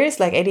 10 years,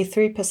 like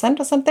 83%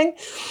 or something.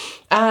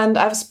 And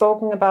I've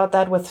spoken about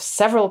that with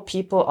several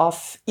people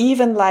of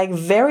even like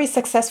very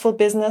successful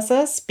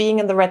businesses being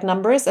in the red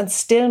numbers and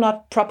still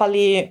not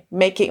properly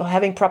making or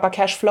having proper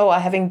cash flow or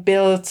having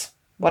built,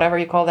 whatever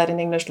you call that in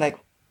English, like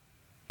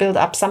build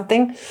up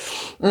something.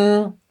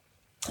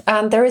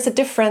 And there is a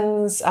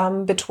difference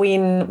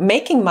between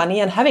making money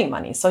and having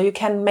money. So you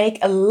can make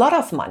a lot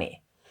of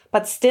money,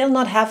 but still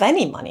not have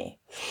any money.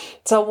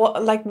 So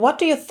what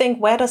do you think?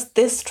 Where does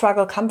this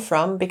struggle come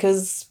from?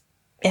 Because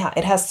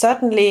it has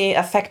certainly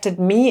affected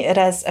me. It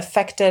has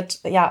affected,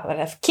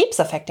 it keeps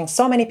affecting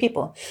so many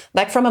people,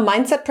 like from a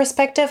mindset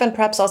perspective and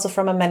perhaps also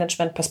from a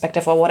management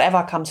perspective or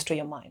whatever comes to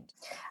your mind.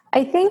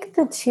 I think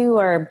the two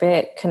are a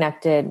bit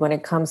connected when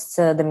it comes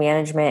to the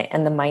management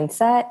and the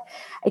mindset.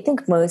 I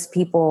think most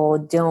people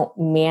don't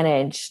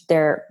manage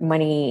their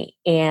money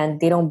and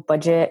they don't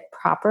budget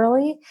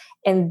properly.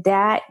 And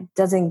that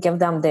doesn't give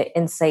them the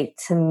insight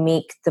to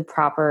make the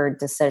proper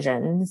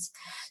decisions.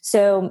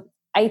 So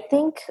I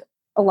think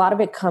a lot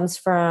of it comes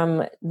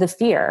from the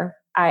fear.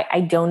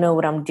 I don't know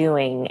what I'm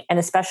doing. And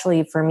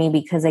especially for me,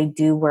 because I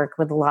do work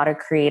with a lot of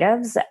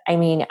creatives. I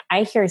mean,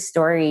 I hear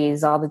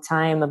stories all the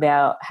time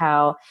about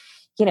how,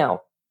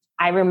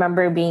 I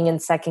remember being in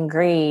second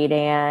grade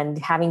and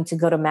having to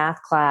go to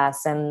math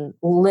class and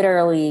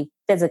literally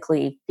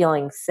physically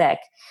feeling sick.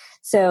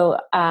 So,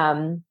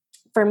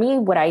 for me,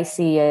 what I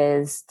see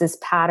is this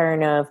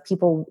pattern of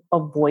people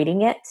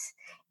avoiding it.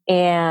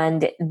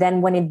 And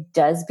then when it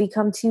does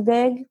become too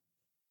big,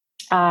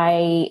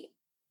 I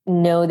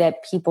know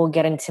that people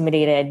get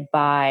intimidated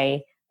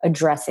by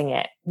addressing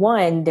it.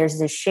 One, there's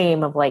this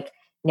shame of like,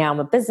 now I'm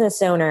a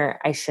business owner,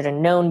 I should have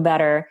known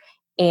better,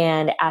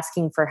 and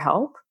asking for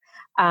help.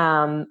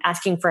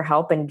 Asking for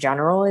help in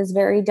general is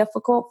very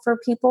difficult for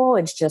people.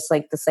 It's just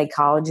like the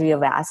psychology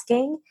of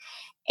asking.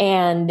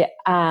 And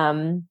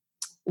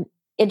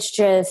it's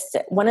just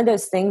one of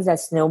those things that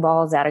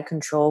snowballs out of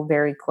control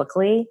very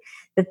quickly.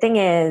 The thing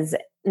is,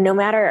 no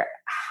matter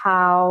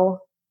how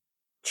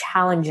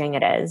challenging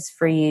it is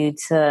for you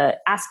to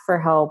ask for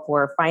help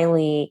or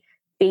finally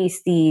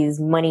face these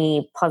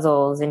money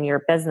puzzles in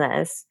your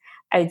business,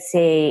 I'd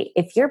say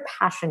if you're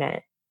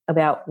passionate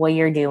about what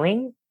you're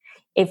doing,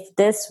 if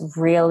this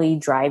really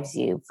drives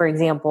you, for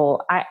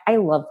example, I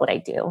love what I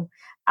do.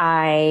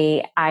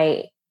 I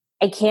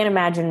can't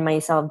imagine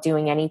myself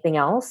doing anything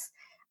else.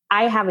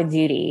 I have a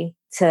duty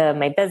to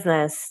my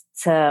business,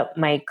 to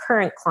my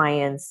current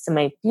clients, to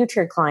my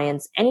future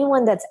clients,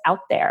 anyone that's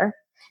out there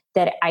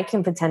that I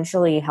can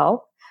potentially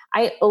help.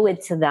 I owe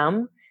it to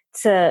them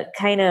to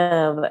kind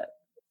of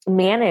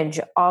manage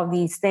all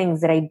these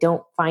things that I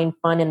don't find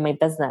fun in my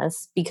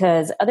business,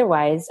 because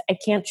otherwise I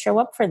can't show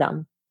up for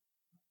them.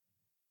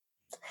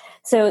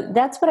 So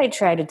that's what I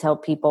try to tell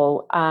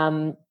people.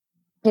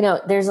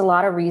 There's a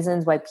lot of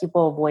reasons why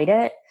people avoid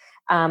it.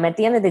 At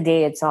the end of the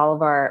day, it's all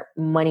of our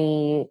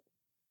money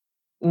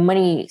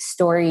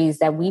stories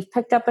that we've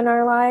picked up in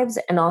our lives,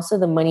 and also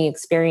the money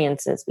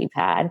experiences we've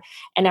had.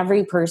 And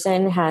every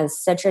person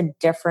has such a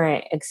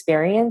different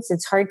experience.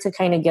 It's hard to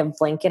kind of give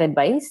blanket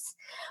advice,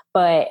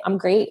 but I'm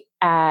great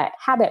at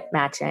habit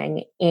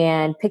matching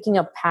and picking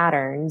up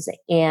patterns.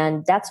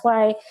 And that's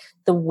why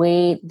the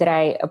way that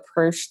I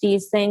approach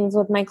these things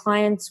with my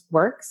clients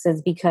works,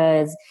 is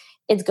because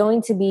it's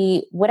going to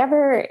be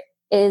whatever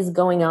is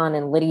going on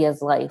in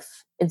Lydia's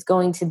life. It's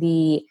going to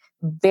be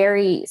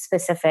very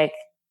specific,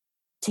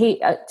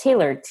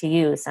 tailored to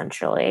you,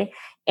 essentially.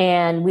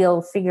 And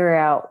we'll figure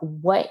out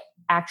what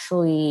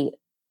actually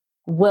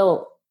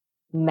will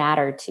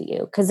matter to you,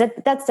 because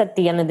that's at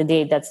the end of the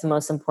day, that's the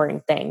most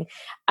important thing.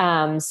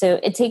 So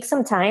it takes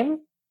some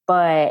time,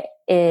 but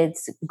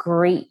it's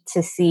great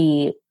to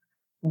see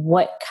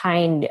what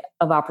kind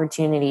of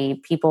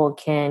opportunity people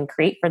can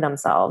create for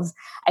themselves.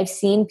 I've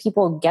seen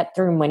people get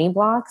through money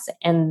blocks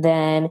and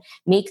then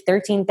make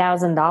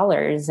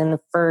 $13,000 in the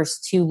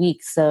first 2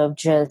 weeks of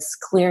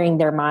just clearing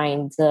their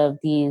minds of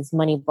these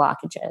money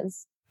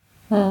blockages.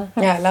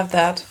 Yeah, I love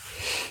that.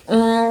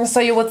 So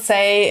you would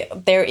say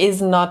there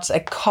is not a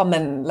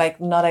common,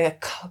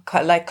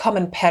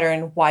 common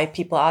pattern why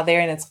people are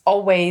there, and it's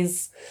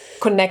always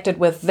connected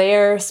with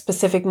their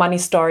specific money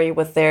story,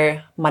 with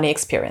their money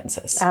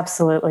experiences.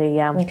 Absolutely,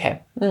 yeah.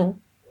 Okay.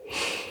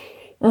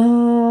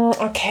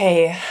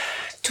 Okay.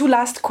 2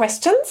 last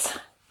questions.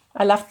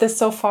 I love this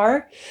so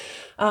far.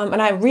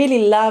 And I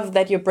really love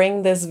that you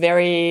bring this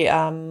very,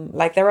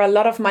 there are a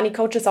lot of money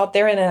coaches out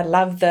there, and I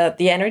love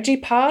the energy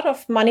part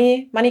of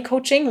money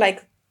coaching,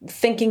 like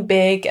thinking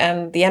big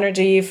and the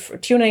energy,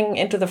 tuning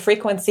into the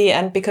frequency.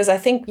 And because I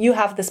think you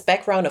have this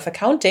background of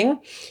accounting,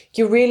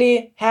 you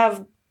really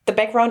have the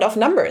background of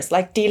numbers,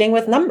 like dealing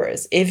with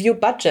numbers. If you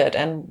budget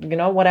and,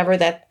 whatever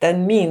that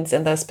then means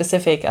in the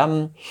specific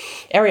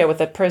area with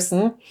that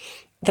person,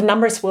 the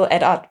numbers will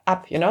add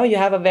up. You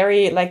have a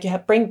very,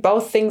 bring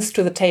both things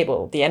to the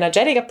table, the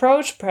energetic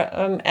approach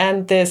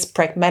and this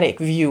pragmatic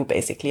view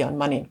basically on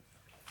money.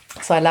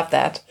 So I love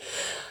that.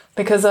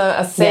 Because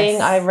a saying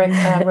yes. I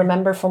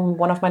remember from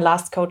one of my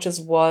last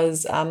coaches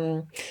was,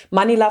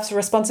 money loves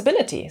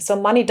responsibility. So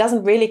money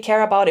doesn't really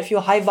care about if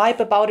you're high vibe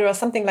about it or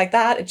something like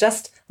that. It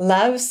just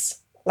loves,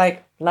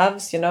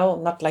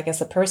 not like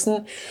as a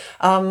person,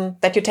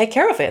 that you take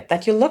care of it,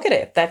 that you look at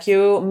it, that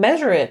you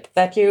measure it,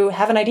 that you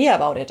have an idea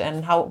about it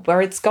and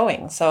where it's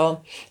going.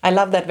 So I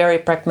love that very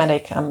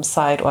pragmatic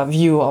side or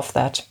view of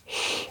that,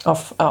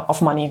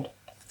 of money.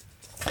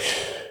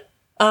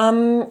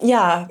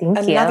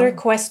 Another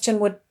question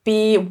would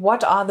be,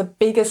 what are the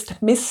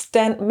biggest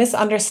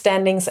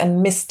misunderstandings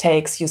and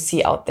mistakes you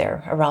see out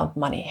there around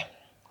money?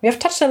 We have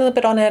touched a little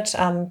bit on it.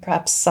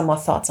 Perhaps some more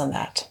thoughts on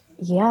that.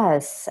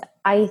 Yes,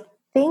 I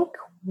think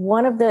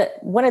one of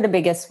the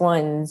biggest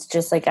ones,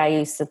 just like I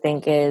used to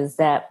think, is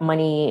that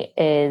money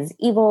is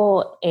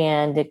evil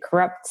and it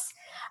corrupts.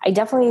 I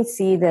definitely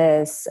see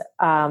this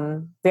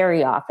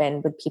very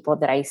often with people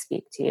that I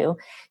speak to.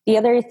 The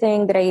other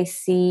thing that I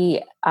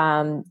see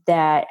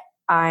that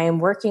I'm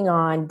working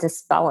on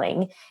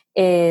dispelling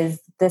is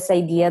this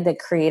idea that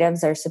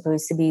creatives are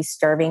supposed to be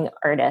starving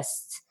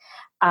artists.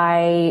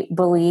 I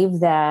believe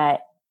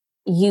that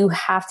you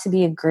have to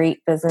be a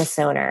great business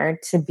owner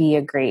to be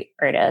a great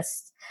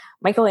artist.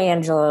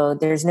 Michelangelo,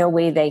 there's no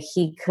way that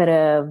he could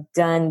have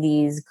done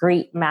these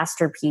great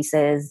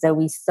masterpieces that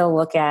we still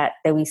look at,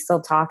 that we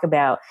still talk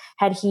about,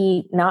 had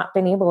he not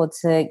been able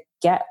to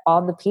get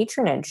all the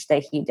patronage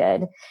that he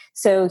did.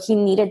 So he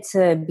needed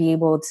to be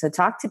able to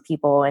talk to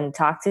people and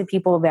talk to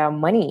people about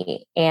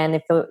money. And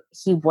if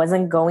he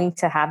wasn't going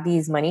to have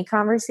these money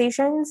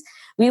conversations,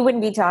 we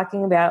wouldn't be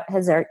talking about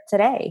his art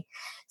today.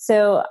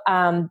 So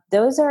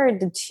those are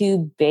the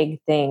two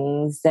big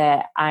things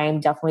that I'm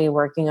definitely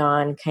working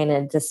on kind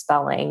of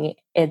dispelling.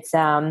 It's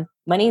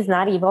money is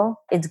not evil.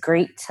 It's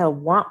great to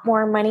want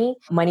more money.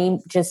 Money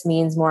just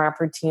means more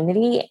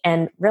opportunity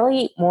and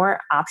really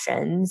more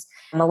options.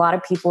 A lot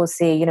of people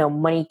say,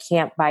 money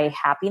can't buy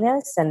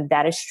happiness, and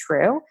that is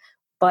true.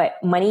 But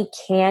money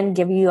can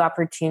give you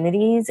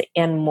opportunities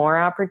and more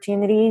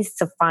opportunities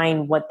to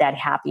find what that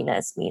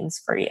happiness means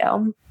for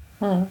you.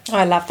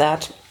 I love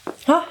that.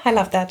 I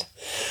love that.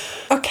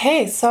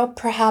 Okay, so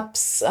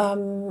perhaps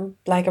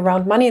like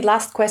around money,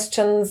 last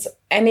questions.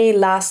 Any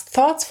last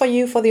thoughts for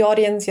you, for the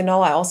audience? I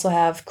also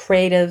have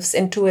creatives,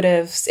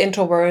 intuitives,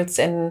 introverts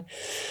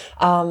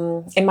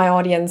in my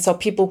audience. So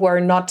people who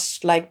are not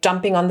like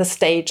jumping on the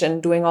stage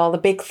and doing all the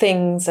big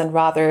things, and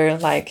rather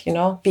like,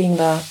 being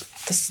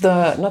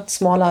the not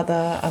smaller,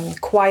 the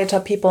quieter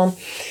people.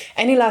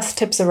 Any last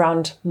tips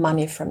around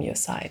money from your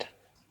side?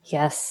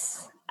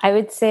 Yes, I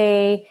would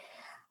say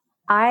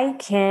I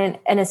can,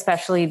 and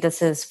especially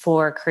this is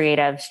for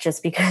creatives,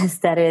 just because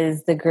that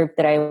is the group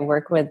that I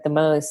work with the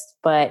most.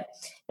 But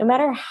no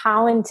matter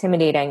how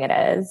intimidating it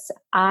is,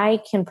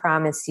 I can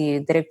promise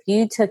you that if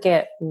you took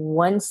it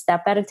one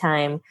step at a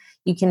time,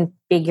 you can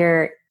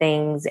figure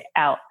things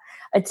out.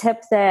 A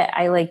tip that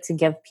I like to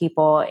give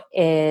people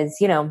is,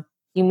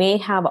 you may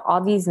have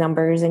all these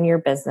numbers in your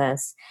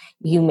business.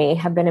 You may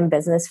have been in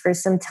business for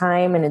some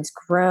time and it's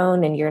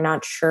grown and you're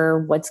not sure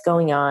what's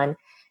going on.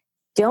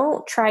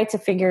 Don't try to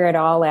figure it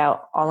all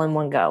out all in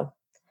one go.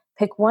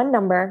 Pick one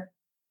number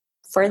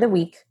for the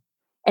week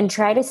and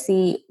try to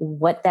see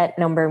what that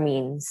number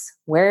means.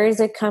 Where is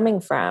it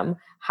coming from?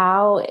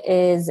 How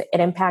is it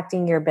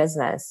impacting your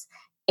business?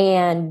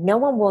 And no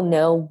one will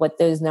know what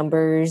those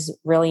numbers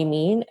really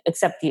mean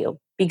except you,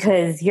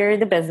 because you're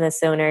the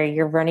business owner,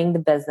 you're running the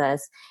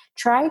business.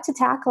 Try to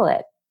tackle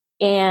it.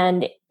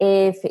 And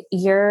if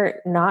you're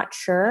not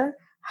sure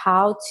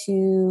how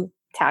to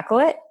tackle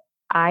it,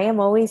 I am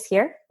always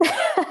here.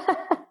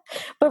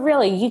 But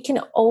really, you can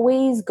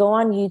always go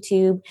on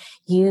YouTube.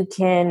 You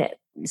can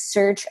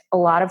search a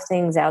lot of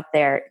things out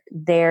there.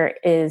 There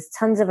is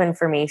tons of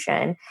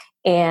information.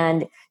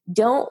 And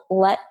don't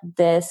let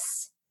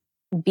this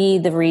be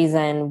the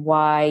reason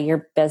why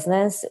your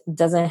business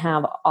doesn't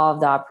have all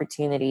the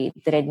opportunity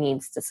that it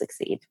needs to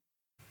succeed.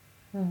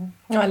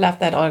 Mm-hmm. I love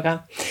that,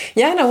 Olga.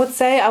 Yeah, and I would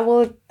say I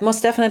will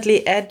most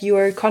definitely add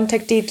your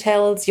contact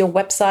details, your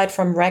website,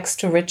 From Rags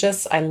to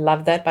Riches. I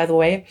love that, by the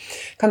way.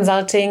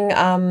 Consulting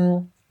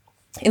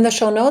in the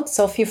show notes.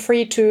 So feel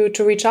free to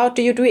reach out.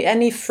 Do you do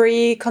any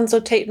free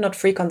not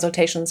free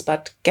consultations,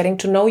 but getting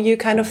to know you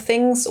kind of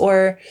things,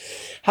 or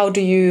how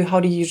do you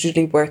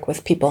usually work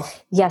with people?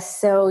 Yes.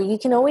 So you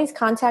can always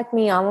contact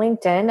me on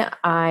LinkedIn.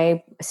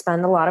 I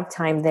spend a lot of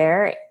time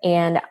there.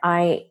 And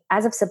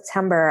as of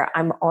September,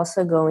 I'm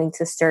also going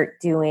to start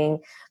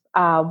doing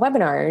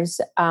webinars.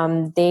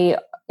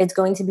 It's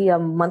going to be a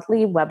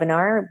monthly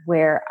webinar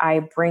where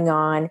I bring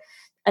on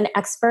an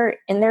expert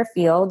in their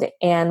field,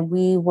 and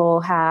we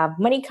will have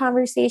money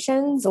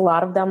conversations. A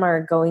lot of them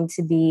are going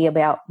to be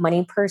about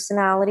money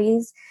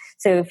personalities.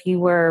 So if you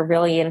were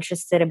really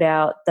interested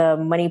about the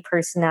money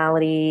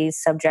personality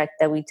subject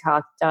that we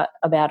talked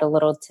about a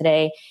little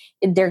today,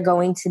 they're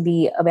going to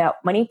be about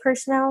money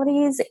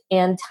personalities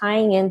and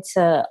tying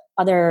into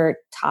other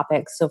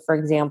topics. So for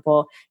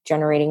example,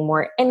 generating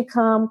more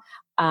income,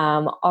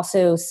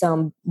 also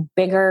some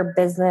bigger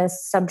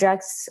business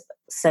subjects,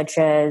 such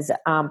as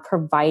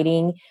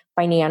providing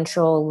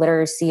financial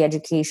literacy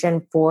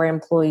education for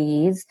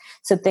employees.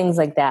 So things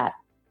like that.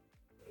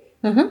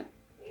 Mm-hmm.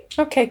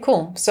 Okay,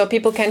 cool. So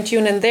people can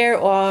tune in there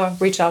or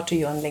reach out to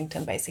you on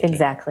LinkedIn, basically.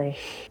 Exactly.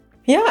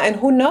 Yeah, and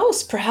who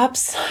knows,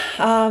 perhaps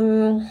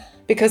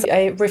because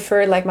I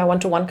refer like my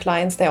one-to-one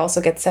clients, they also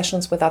get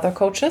sessions with other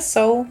coaches.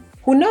 So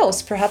who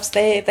knows, perhaps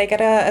they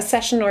get a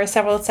session or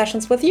several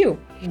sessions with you.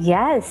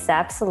 Yes,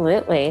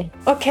 absolutely.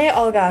 Okay,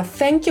 Olga,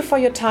 thank you for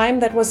your time.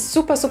 That was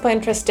super, super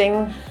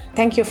interesting.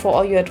 Thank you for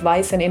all your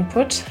advice and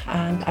input.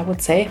 And I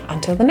would say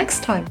until the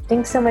next time.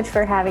 Thanks so much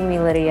for having me,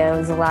 Lydia. It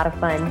was a lot of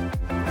fun.